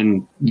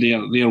 and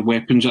they're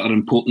weapons that are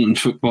important in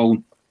football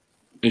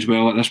as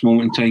well at this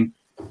moment in time.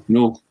 You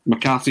know,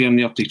 McCarthy in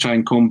there to try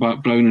and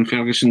combat Brown and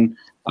Ferguson,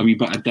 a wee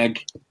bit of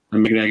dig,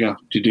 and McGregor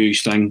to do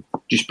his thing,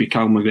 just be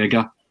Cal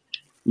McGregor.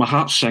 My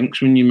heart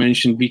sinks when you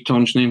mention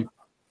Beaton's name,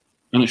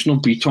 and it's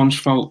not Beaton's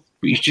fault,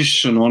 but he's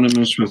just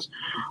synonymous with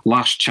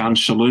last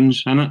chance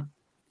saloons, isn't it?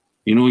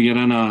 You know, you're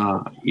in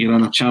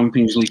a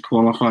Champions League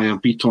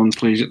qualifier, Beaton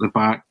plays at the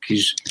back,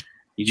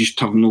 you just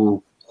have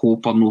no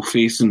hope or no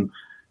faith in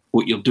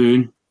what you're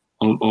doing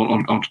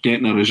or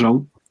getting a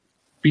result.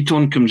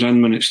 Beaton comes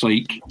in when it's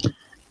like,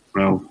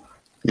 well,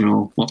 you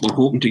know, we're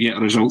hoping to get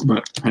a result,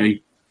 but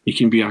hey, he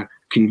can be a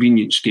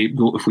convenient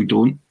scapegoat if we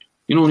don't.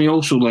 You know, and he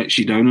also lets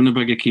you down on a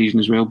big occasion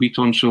as well,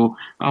 Beaton. So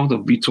I would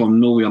have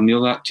Beaton nowhere near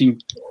that team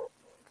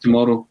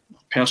tomorrow,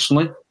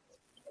 personally.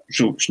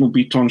 So it's no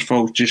Beaton's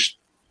fault, just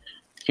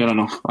fair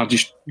enough. I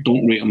just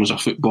don't rate him as a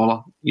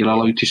footballer. You're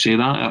allowed to say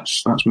that.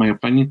 That's my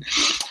opinion.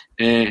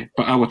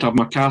 But I would have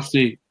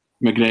McCarthy,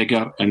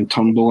 McGregor and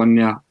Turnbull in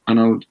there, and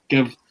I would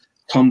give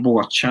Turnbull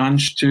a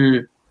chance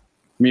to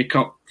make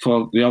up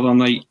for the other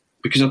night,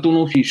 because I don't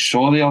know if you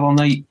saw the other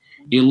night,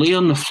 he lay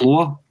on the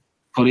floor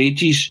for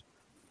ages,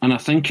 and I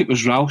think it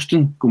was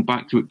Ralston, going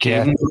back to what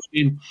Kevin was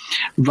saying.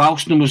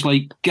 Ralston was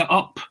like, get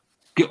up,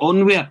 get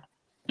on with it,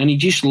 and he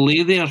just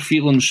lay there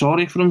feeling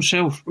sorry for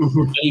himself.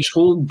 And his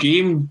whole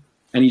game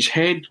and his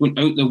head went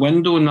out the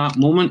window in that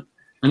moment,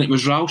 and it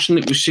was Ralston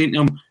that was saying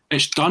to him,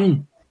 it's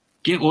done,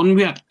 get on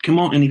with it, come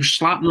on. And he was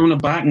slapping him on the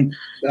back and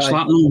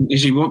slapping him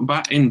as he went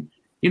back, and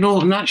you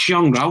know, and that's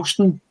young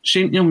Ralston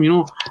saying to him, you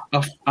know,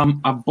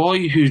 a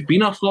boy who's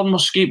been a former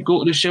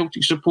scapegoat of the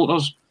Celtic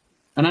supporters.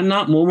 And in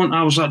that moment,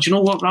 I was like, do you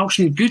know what,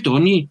 Ralston, good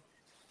on you.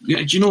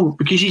 Do you know,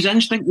 because his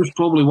instinct was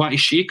probably what to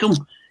shake him.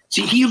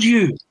 Say, here's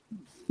you.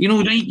 You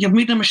know, right, you've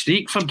made a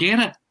mistake, forget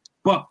it.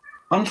 But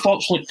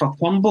unfortunately for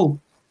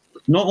Turnbull,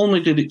 not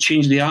only did it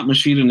change the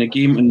atmosphere in the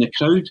game and the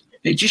crowd,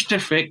 it just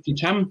affected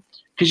him.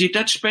 Because he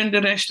did spend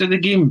the rest of the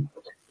game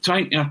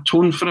trying to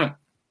atone for it.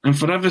 And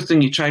for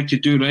everything he tried to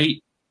do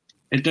right,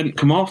 it didn't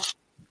come off.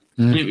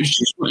 And it was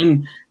just,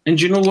 and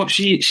you know what,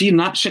 see in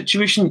that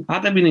situation,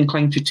 I'd have been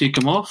inclined to take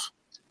him off.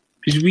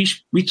 Because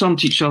we turned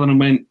to each other and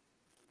went,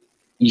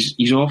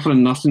 he's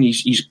offering nothing,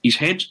 his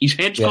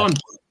head's gone.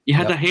 He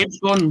had a head's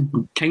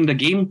gone kind of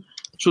game.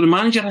 So the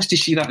manager has to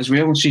see that as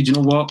well and say, do you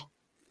know what?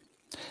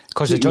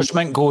 Because the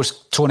judgment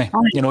goes, Tony,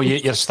 you know,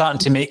 you're starting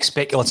to make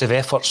speculative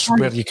efforts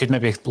where you could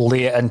maybe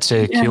lay it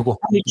into Kyogo.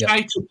 And he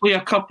tried to play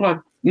a couple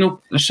of, you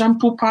know,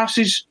 simple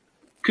passes,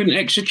 couldn't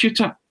execute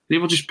it. They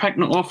were just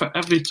picking it off at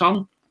every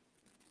turn.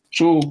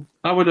 So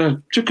I would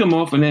have took him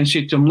off and then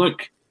said to him,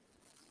 look,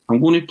 I'm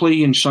going to play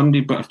you on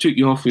Sunday, but I've took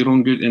you off for your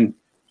own good, and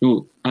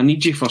I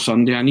need you for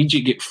Sunday. I need you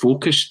to get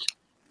focused.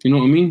 You know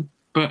what I mean?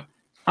 But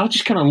I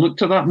just kind of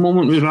looked at that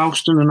moment with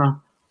Ralston, and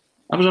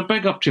I was a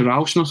big up to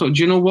Ralston. I thought,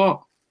 do you know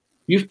what?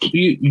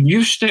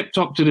 You've stepped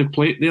up to the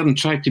plate there and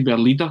tried to be a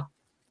leader,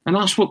 and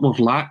that's what we've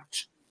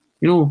lacked.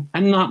 In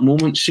that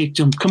moment, say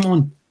to him, come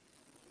on,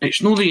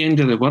 it's not the end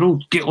of the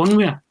world. Get on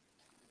with it.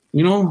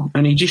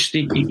 And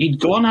he'd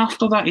gone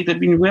after that. He'd have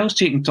been well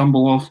taken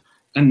tumble off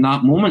in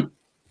that moment.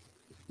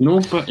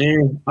 But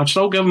I'd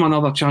still give him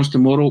another chance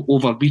tomorrow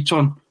over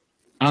Beaton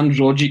and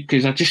Rogic,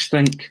 because I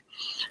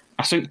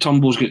think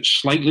Turnbull's got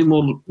slightly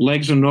more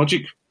legs than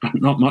Rogic, but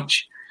not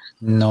much.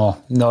 No,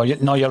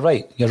 you're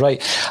right. You're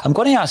right. I'm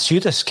going to ask you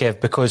this,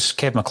 Kev, because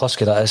Kev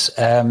McCluskey, that is.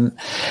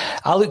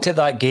 I looked at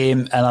that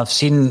game and I've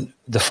seen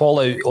the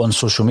fallout on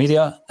social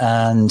media,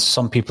 and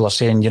some people are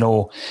saying,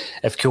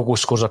 if Kyogo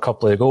scores a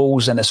couple of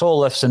goals, and it's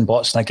all ifs and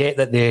buts, and I get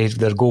that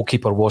their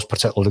goalkeeper was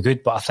particularly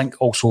good, but I think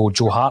also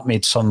Joe Hart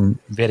made some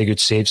very good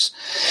saves.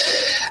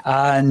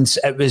 And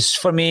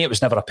for me, it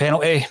was never a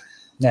penalty.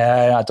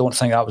 I don't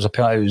think that was a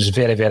penalty. It was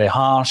very, very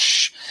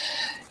harsh.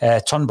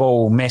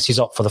 Turnbull messes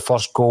up for the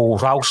first goal.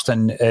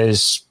 Ralston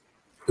is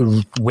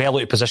well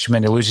out of position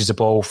when he loses the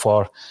ball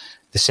for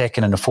the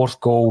second and the fourth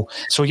goal.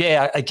 So,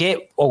 I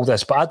get all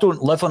this, but I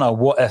don't live on a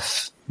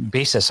what-if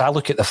basis. I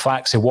look at the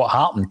facts of what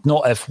happened,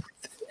 not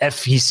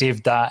if he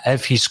saved that,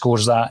 if he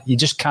scores that. You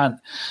just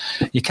can't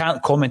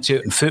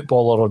commentate on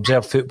football or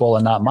observe football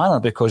in that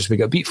manner, because we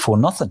got beat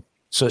 4-0.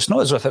 So it's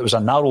not as if it was a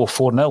narrow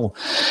 4-0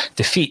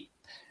 defeat.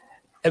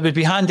 It would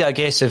be handy, I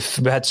guess, if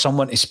we had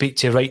someone to speak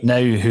to right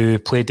now who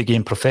played the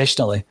game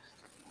professionally.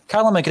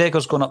 Callum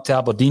McGregor's going up to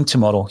Aberdeen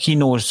tomorrow. He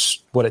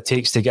knows what it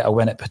takes to get a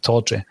win at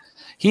Pittodrie.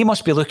 He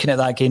must be looking at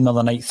that game the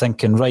other night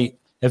thinking, right,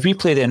 if we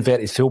play the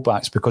inverted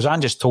fullbacks, because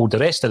Ange just told the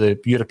rest of the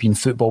European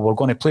football we're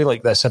going to play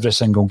like this every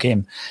single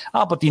game.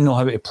 Aberdeen know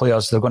how to play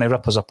us. They're going to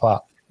rip us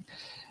apart.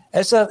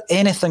 Is there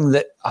anything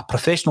that a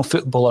professional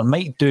footballer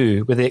might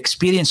do with the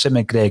experience of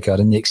McGregor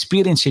and the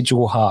experience of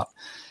Joe Hart,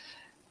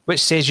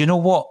 which says, you know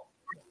what?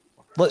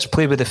 Let's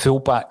play with the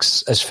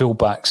fullbacks as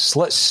fullbacks.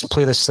 Let's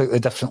play this slightly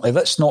differently.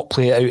 Let's not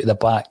play it out of the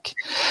back.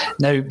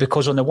 Now,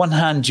 because on the one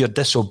hand, you're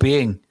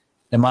disobeying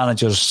the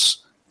manager's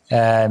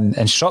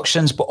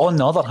instructions, but on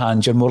the other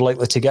hand, you're more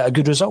likely to get a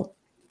good result.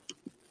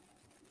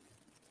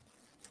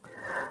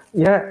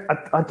 Yeah,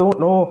 I don't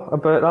know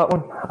about that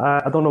one.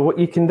 I don't know what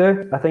you can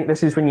do. I think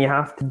this is when you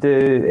have to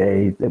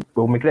do...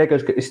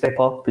 McGregor's got to step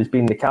up as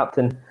being the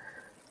captain,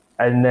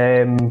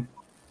 and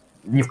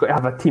you've got to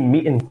have a team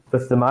meeting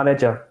with the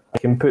manager. I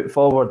can put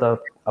forward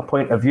a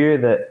point of view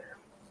that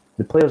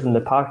the players in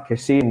the park are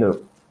saying that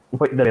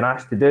what they're being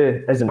asked to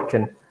do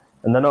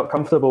and they're not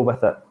comfortable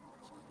with it.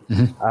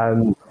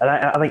 Mm-hmm. And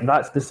I think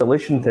that's the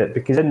solution to it,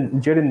 because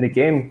during the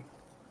game,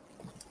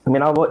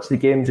 I watch the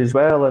games as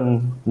well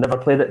and never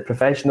played it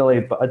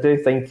professionally, but I do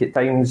think at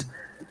times,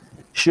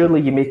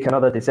 surely you make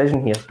another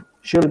decision here.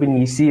 Surely when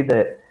you see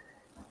that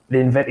the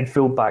inverted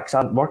fullbacks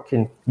aren't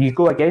working, you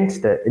go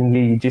against it and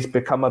you just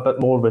become a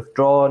bit more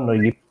withdrawn, or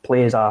you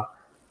play as a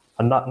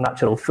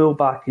natural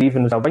fullback, or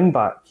even as a wing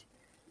back,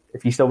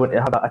 if you still want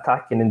to have that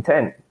attacking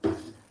intent.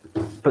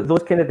 But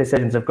those kind of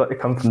decisions have got to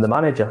come from the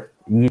manager.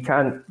 You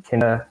can't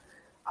kind of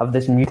have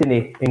this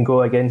mutiny and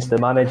go against the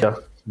manager,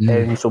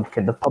 so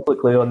kind of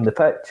publicly on the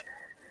pitch.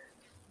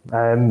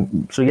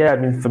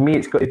 For me,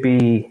 it's got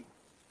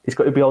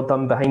to be all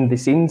done behind the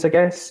scenes, I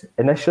guess.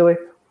 Initially,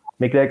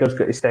 McGregor's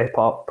got to step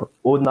up,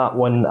 own that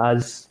one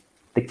as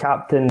the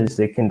captain, as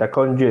the kind of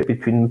conduit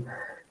between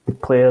the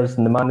players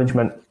and the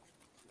management.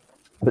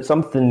 But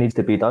something needs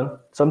to be done.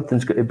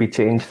 Something's got to be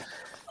changed,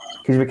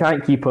 because we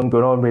can't keep on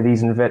going on with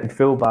these inverted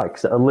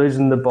fullbacks that are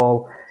losing the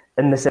ball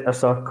in the centre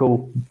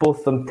circle, both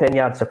of them 10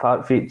 yards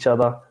apart from each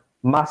other,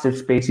 massive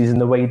spaces in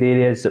the wide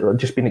areas that are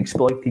just being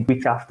exploited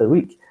week after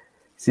week.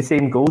 It's the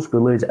same goals we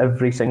lose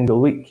every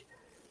single week.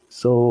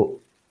 So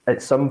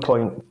at some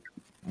point,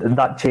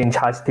 that change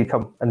has to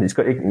come, and it's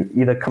got to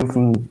either come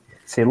from,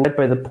 say, led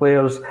by the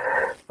players,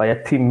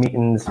 via team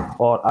meetings,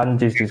 or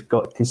Ange's has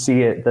got to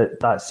see it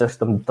that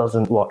system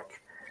doesn't work.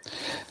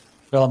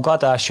 Well, I'm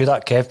glad I asked you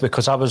that, Kev,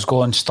 because I was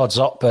going studs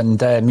up and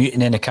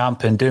mutiny in the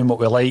camp and doing what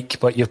we like,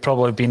 but you've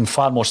probably been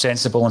far more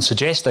sensible in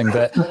suggesting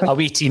that a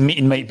wee team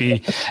meeting might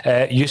be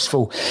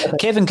useful.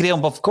 Kevin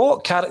Graham, we've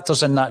got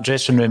characters in that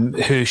dressing room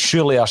who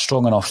surely are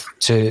strong enough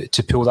to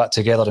pull that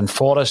together in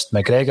Forrest,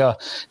 McGregor,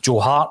 Joe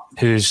Hart,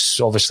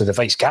 who's obviously the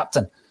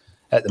vice-captain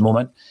at the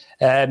moment.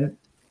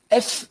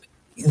 If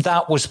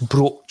that was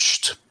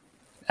broached,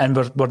 and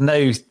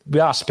we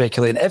are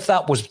speculating, if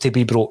that was to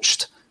be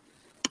broached,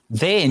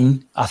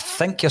 then I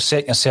think you're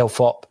setting yourself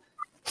up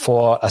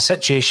for a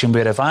situation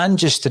where if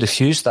Ange is to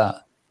refuse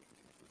that,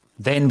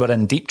 then we're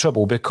in deep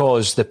trouble,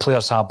 because the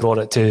players have brought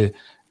it to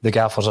the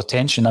gaffer's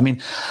attention.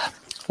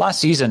 Last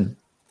season,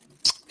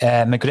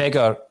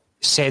 McGregor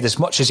said as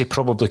much as he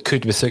probably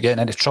could without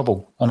getting into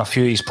trouble on a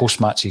few of his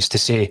post-matches to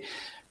say,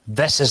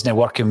 this isn't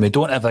working, we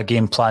don't have a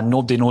game plan,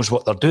 nobody knows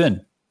what they're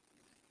doing.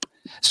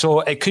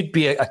 So it could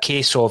be a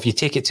case of you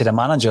take it to the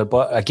manager,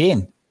 but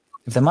again,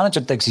 if the manager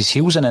digs his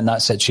heels in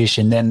that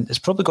situation, then it's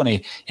probably going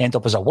to end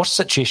up as a worse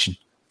situation.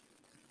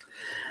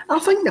 I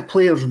think the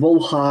players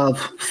will have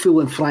full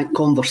and frank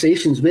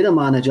conversations with the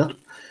manager.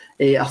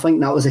 I think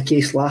that was the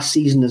case last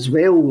season as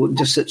well.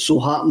 Just it so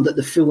happened that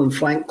the full and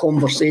frank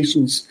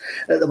conversations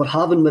that they were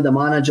having with the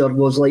manager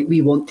was like,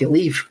 we want to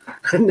leave.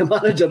 And the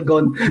manager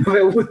gone,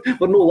 well,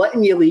 we're not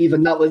letting you leave.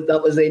 And that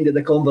was the end of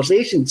the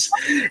conversations.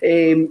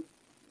 We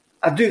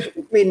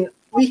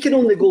can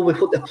only go with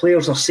what the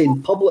players are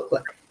saying publicly.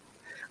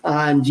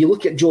 And you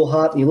look at Joe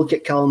Hart and you look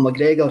at Callum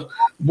McGregor,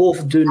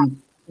 both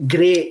doing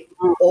great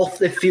off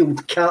the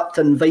field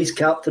captain, vice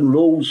captain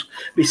roles,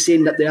 be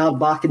saying that they are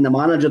backing the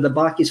manager, they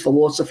back his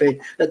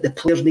philosophy that the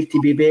players need to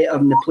be better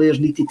and the players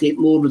need to take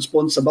more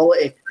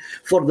responsibility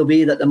for the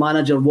way that the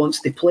manager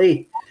wants to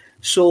play.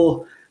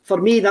 So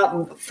for me,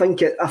 I think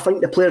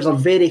the players are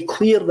very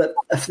clear that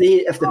if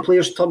the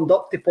players turned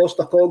up to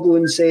Postecoglou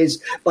and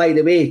says, by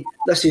the way,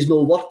 this is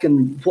not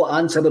working, what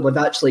answer they would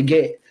actually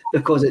get,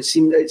 because it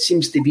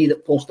seems to be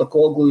that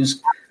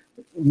Postecoglou's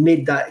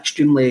made that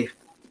extremely,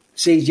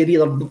 says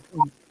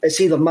it's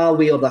either my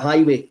way or the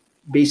highway,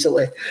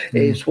 basically,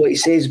 is what he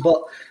says.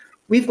 But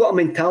we've got a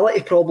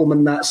mentality problem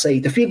on that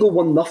side. If we go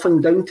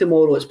 1-0 down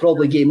tomorrow, it's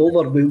probably game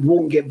over. We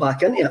won't get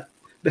back into it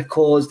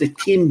because the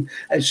team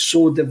is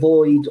so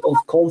devoid of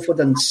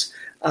confidence.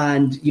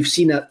 And you've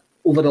seen it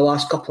over the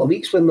last couple of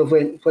weeks when we've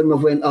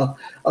went a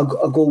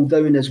goal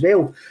down as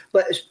well.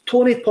 But as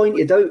Tony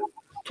pointed out,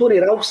 Tony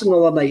Ralston the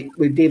other night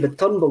with David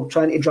Turnbull,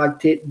 trying to drag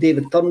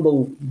David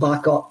Turnbull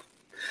back up.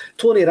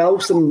 Tony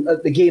Ralston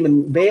at the game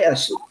in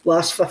Betis,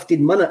 last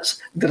 15 minutes,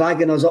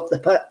 dragging us up the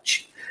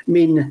pitch. I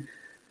mean,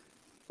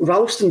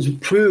 Ralston's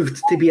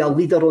proved to be a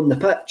leader on the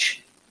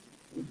pitch.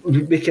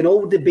 We can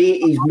all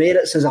debate his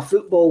merits as a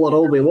footballer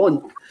all we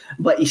want,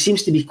 but he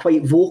seems to be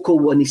quite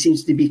vocal and he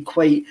seems to be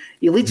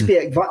he leads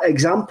by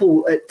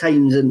example at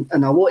times, and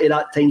a lot of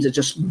that times is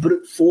just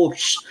brute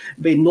force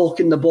by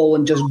knocking the ball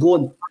and just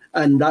going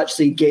and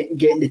actually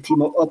getting the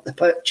team up the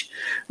pitch.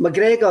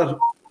 McGregor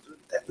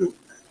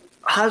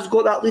has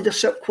got that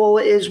leadership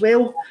quality as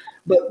well,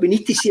 but we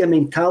need to see a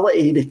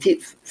mentality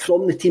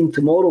from the team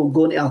tomorrow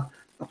going to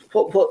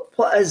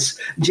what is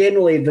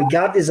generally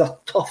regarded as a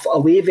tough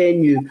away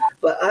venue,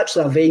 but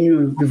actually a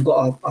venue we've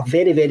got a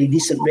very, very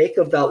decent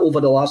record at over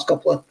the last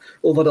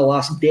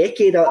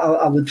decade.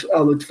 I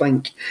would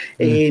think.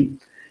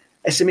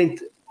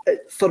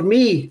 For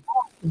me,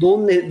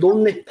 the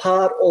only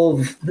part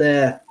of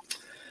the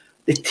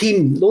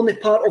team, the only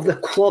part of the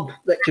club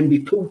that can be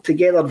pulled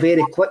together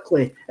very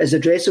quickly is the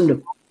dressing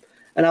room.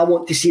 And I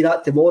want to see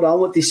that tomorrow. I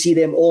want to see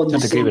them on the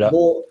same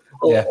boat,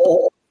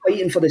 or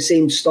fighting for the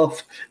same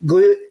stuff.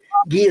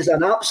 Give us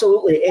an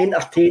absolutely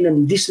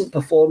entertaining, decent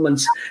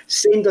performance.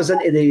 Send us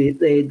into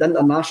the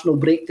international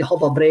break to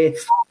have a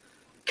breath,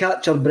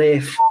 catch our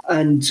breath,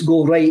 and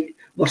go, right,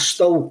 we're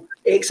still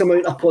X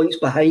amount of points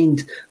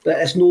behind, but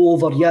it's not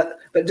over yet.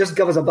 But just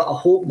give us a bit of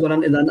hope going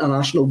into the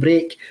international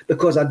break,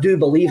 because I do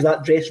believe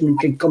that dressing room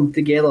can come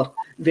together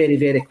very,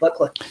 very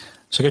quickly.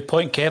 It's a good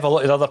point, Kev. A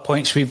lot of the other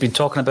points we've been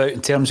talking about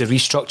in terms of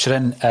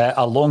restructuring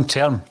are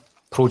long-term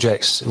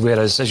projects,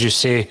 whereas, as you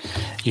say,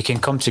 you can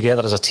come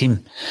together as a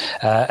team,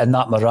 and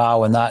that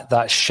morale and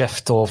that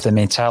shift of the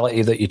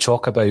mentality that you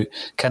talk about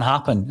can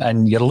happen,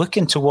 and you're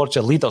looking towards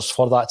your leaders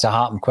for that to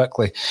happen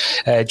quickly.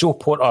 Joe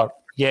Porter,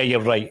 yeah,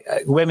 you're right.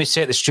 When we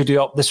set the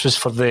studio up, this was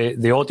for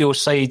the audio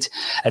side,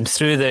 and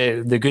through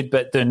the good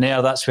bit down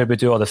there, that's where we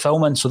do all the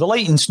filming. So the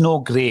lighting's no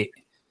great.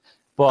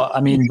 But,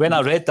 I mean, when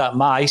I read that,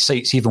 my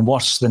eyesight's even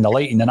worse than the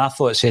lighting, and I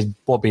thought it said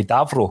Bobby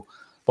Davro.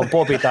 But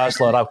Bobby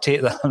Dazzler, I'll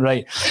take that,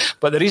 right.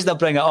 But the reason I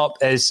bring it up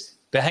is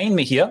behind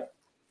me here,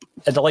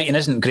 the lighting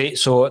isn't great,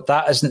 so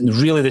that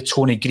isn't really the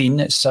Tony Green.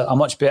 It's a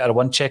much better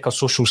one. Check our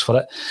socials for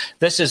it.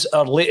 This is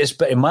our latest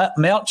bit of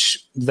merch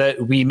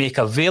that we make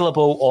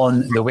available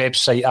on the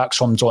website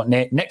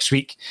axom.net next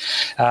week.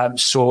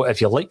 So if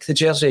you like the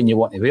jersey and you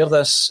want to wear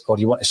this, or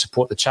you want to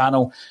support the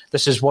channel,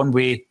 this is one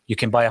way you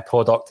can buy a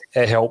product.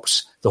 It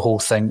helps the whole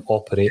thing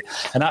operate.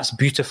 And that's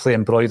beautifully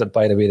embroidered,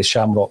 by the way, the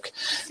Shamrock.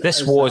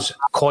 This was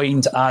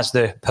coined as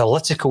the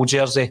political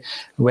jersey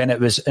when it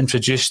was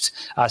introduced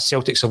as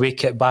Celtic's away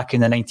kit back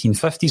in the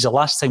 1950s. The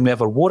last time we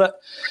ever wore it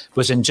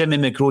was in Jimmy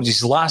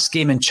McGrody's last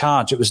game in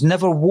charge. It was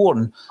never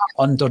worn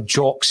under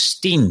Jock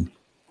Stein.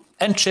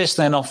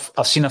 Interestingly enough,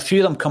 I've seen a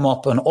few of them come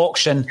up on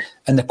auction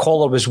and the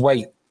collar was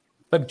white.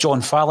 Big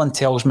John Fallon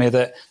tells me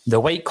that the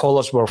white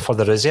collars were for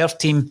the reserve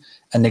team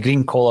and the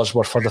green collars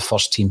were for the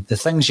first team. The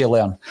things you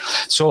learn.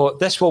 So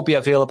this will be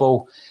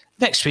available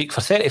next week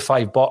for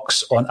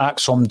 $35 on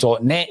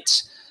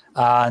axom.net.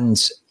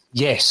 And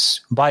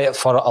yes, buy it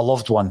for a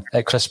loved one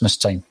at Christmas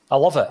time. I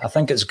love it. I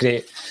think it's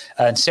great.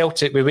 And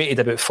Celtic, we waited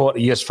about 40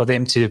 years for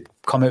them to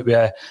come out with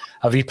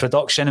a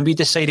reproduction, and we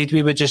decided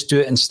we would just do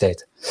it instead.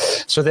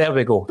 So there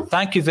we go.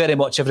 Thank you very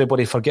much,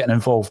 everybody, for getting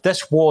involved.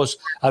 This was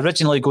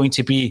originally going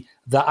to be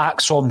the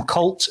Axom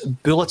Cult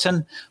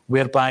Bulletin,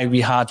 whereby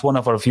we had one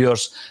of our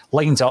viewers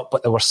lined up,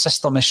 but there were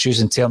system issues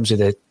in terms of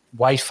the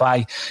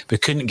Wi-Fi. We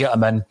couldn't get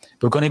them in.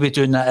 We're going to be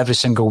doing that every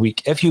single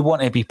week. If you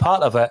want to be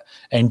part of it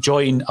and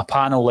join a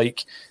panel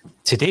like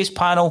today's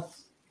panel,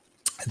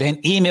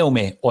 then email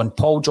me on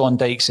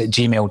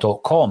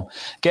pauljohndykes@gmail.com.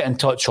 Get in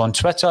touch on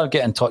Twitter,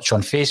 get in touch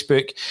on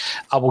Facebook.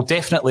 I will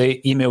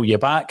definitely email you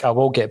back. I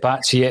will get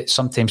back to you. It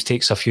sometimes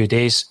takes a few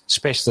days,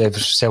 especially if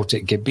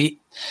Celtic get beat.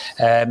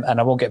 And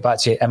I will get back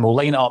to you, and we'll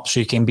line it up so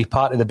you can be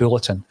part of the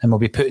bulletin, and we'll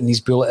be putting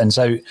these bulletins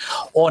out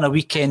on a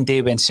weekend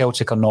day when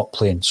Celtic are not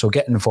playing, so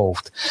get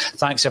involved.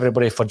 Thanks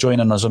everybody for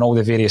joining us on all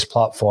the various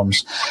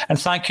platforms, and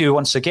thank you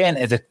once again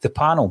to the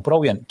panel.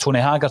 Brilliant. Tony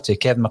Haggerty,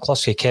 Kevin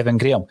McCluskey, Kevin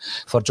Graham,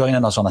 for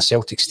joining us on A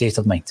Celtic State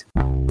of Mind.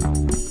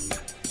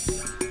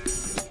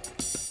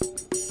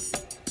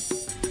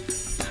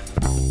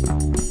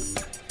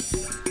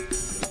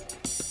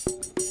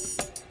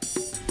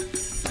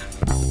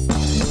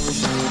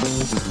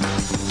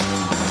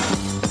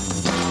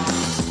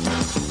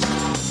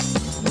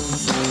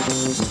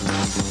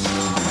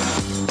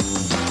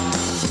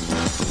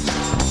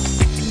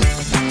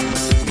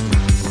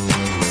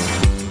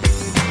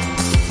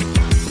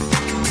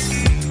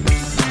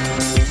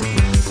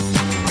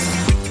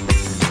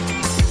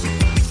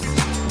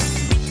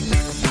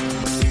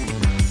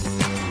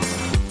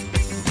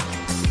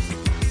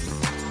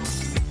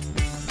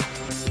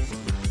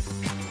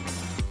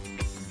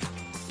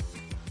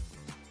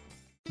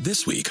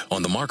 This week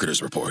on The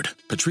Marketer's Report,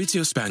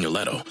 Patrizio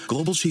Spagnoletto,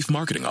 Global Chief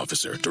Marketing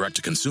Officer,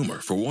 Direct-to-Consumer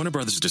for Warner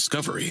Brothers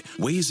Discovery,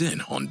 weighs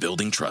in on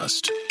building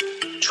trust.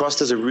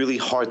 Trust is a really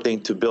hard thing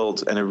to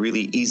build and a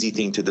really easy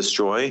thing to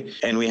destroy,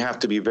 and we have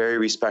to be very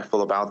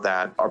respectful about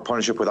that. Our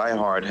partnership with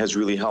iHeart has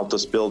really helped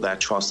us build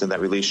that trust and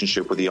that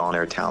relationship with the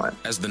on-air talent.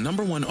 As the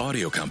 #1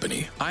 audio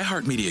company,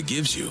 iHeartMedia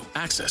gives you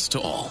access to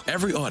all.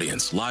 Every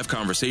audience, live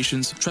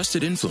conversations,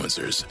 trusted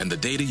influencers, and the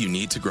data you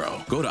need to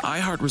grow. Go to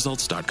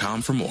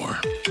iHeartResults.com for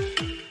more.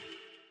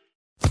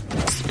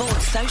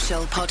 Sports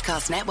Social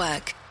Podcast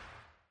Network.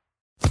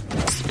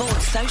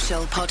 Sports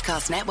Social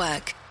Podcast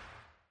Network.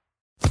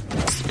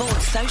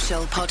 Sports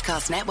Social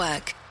Podcast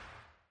Network.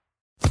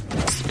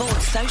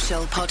 Sports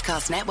Social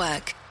Podcast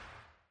Network.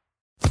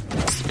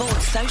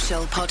 Sports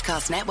Social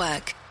Podcast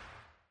Network.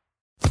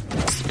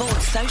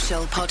 Sports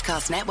Social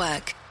Podcast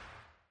Network.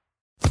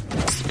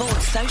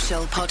 Sports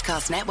Social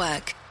Podcast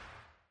Network.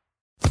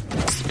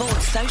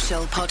 Sports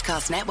Social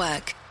Podcast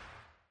Network.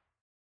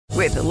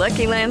 With the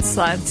Lucky Land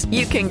Slots,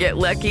 you can get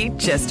lucky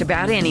just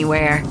about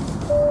anywhere.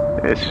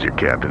 This is your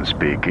captain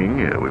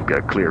speaking. We've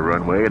got clear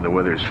runway and the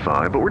weather's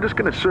fine, but we're just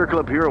going to circle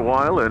up here a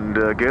while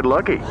and get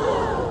lucky.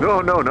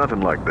 No, nothing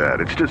like that.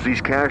 It's just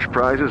these cash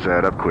prizes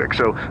add up quick.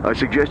 So I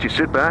suggest you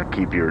sit back,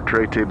 keep your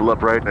tray table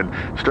upright, and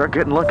start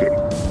getting lucky.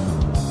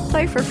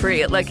 Play for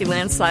free at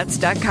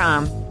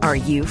LuckyLandSlots.com. Are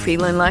you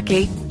feeling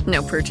lucky?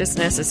 No purchase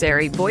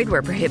necessary. Void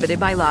where prohibited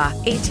by law.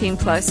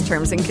 18+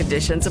 terms and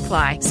conditions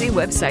apply. See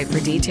website for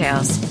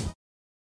details.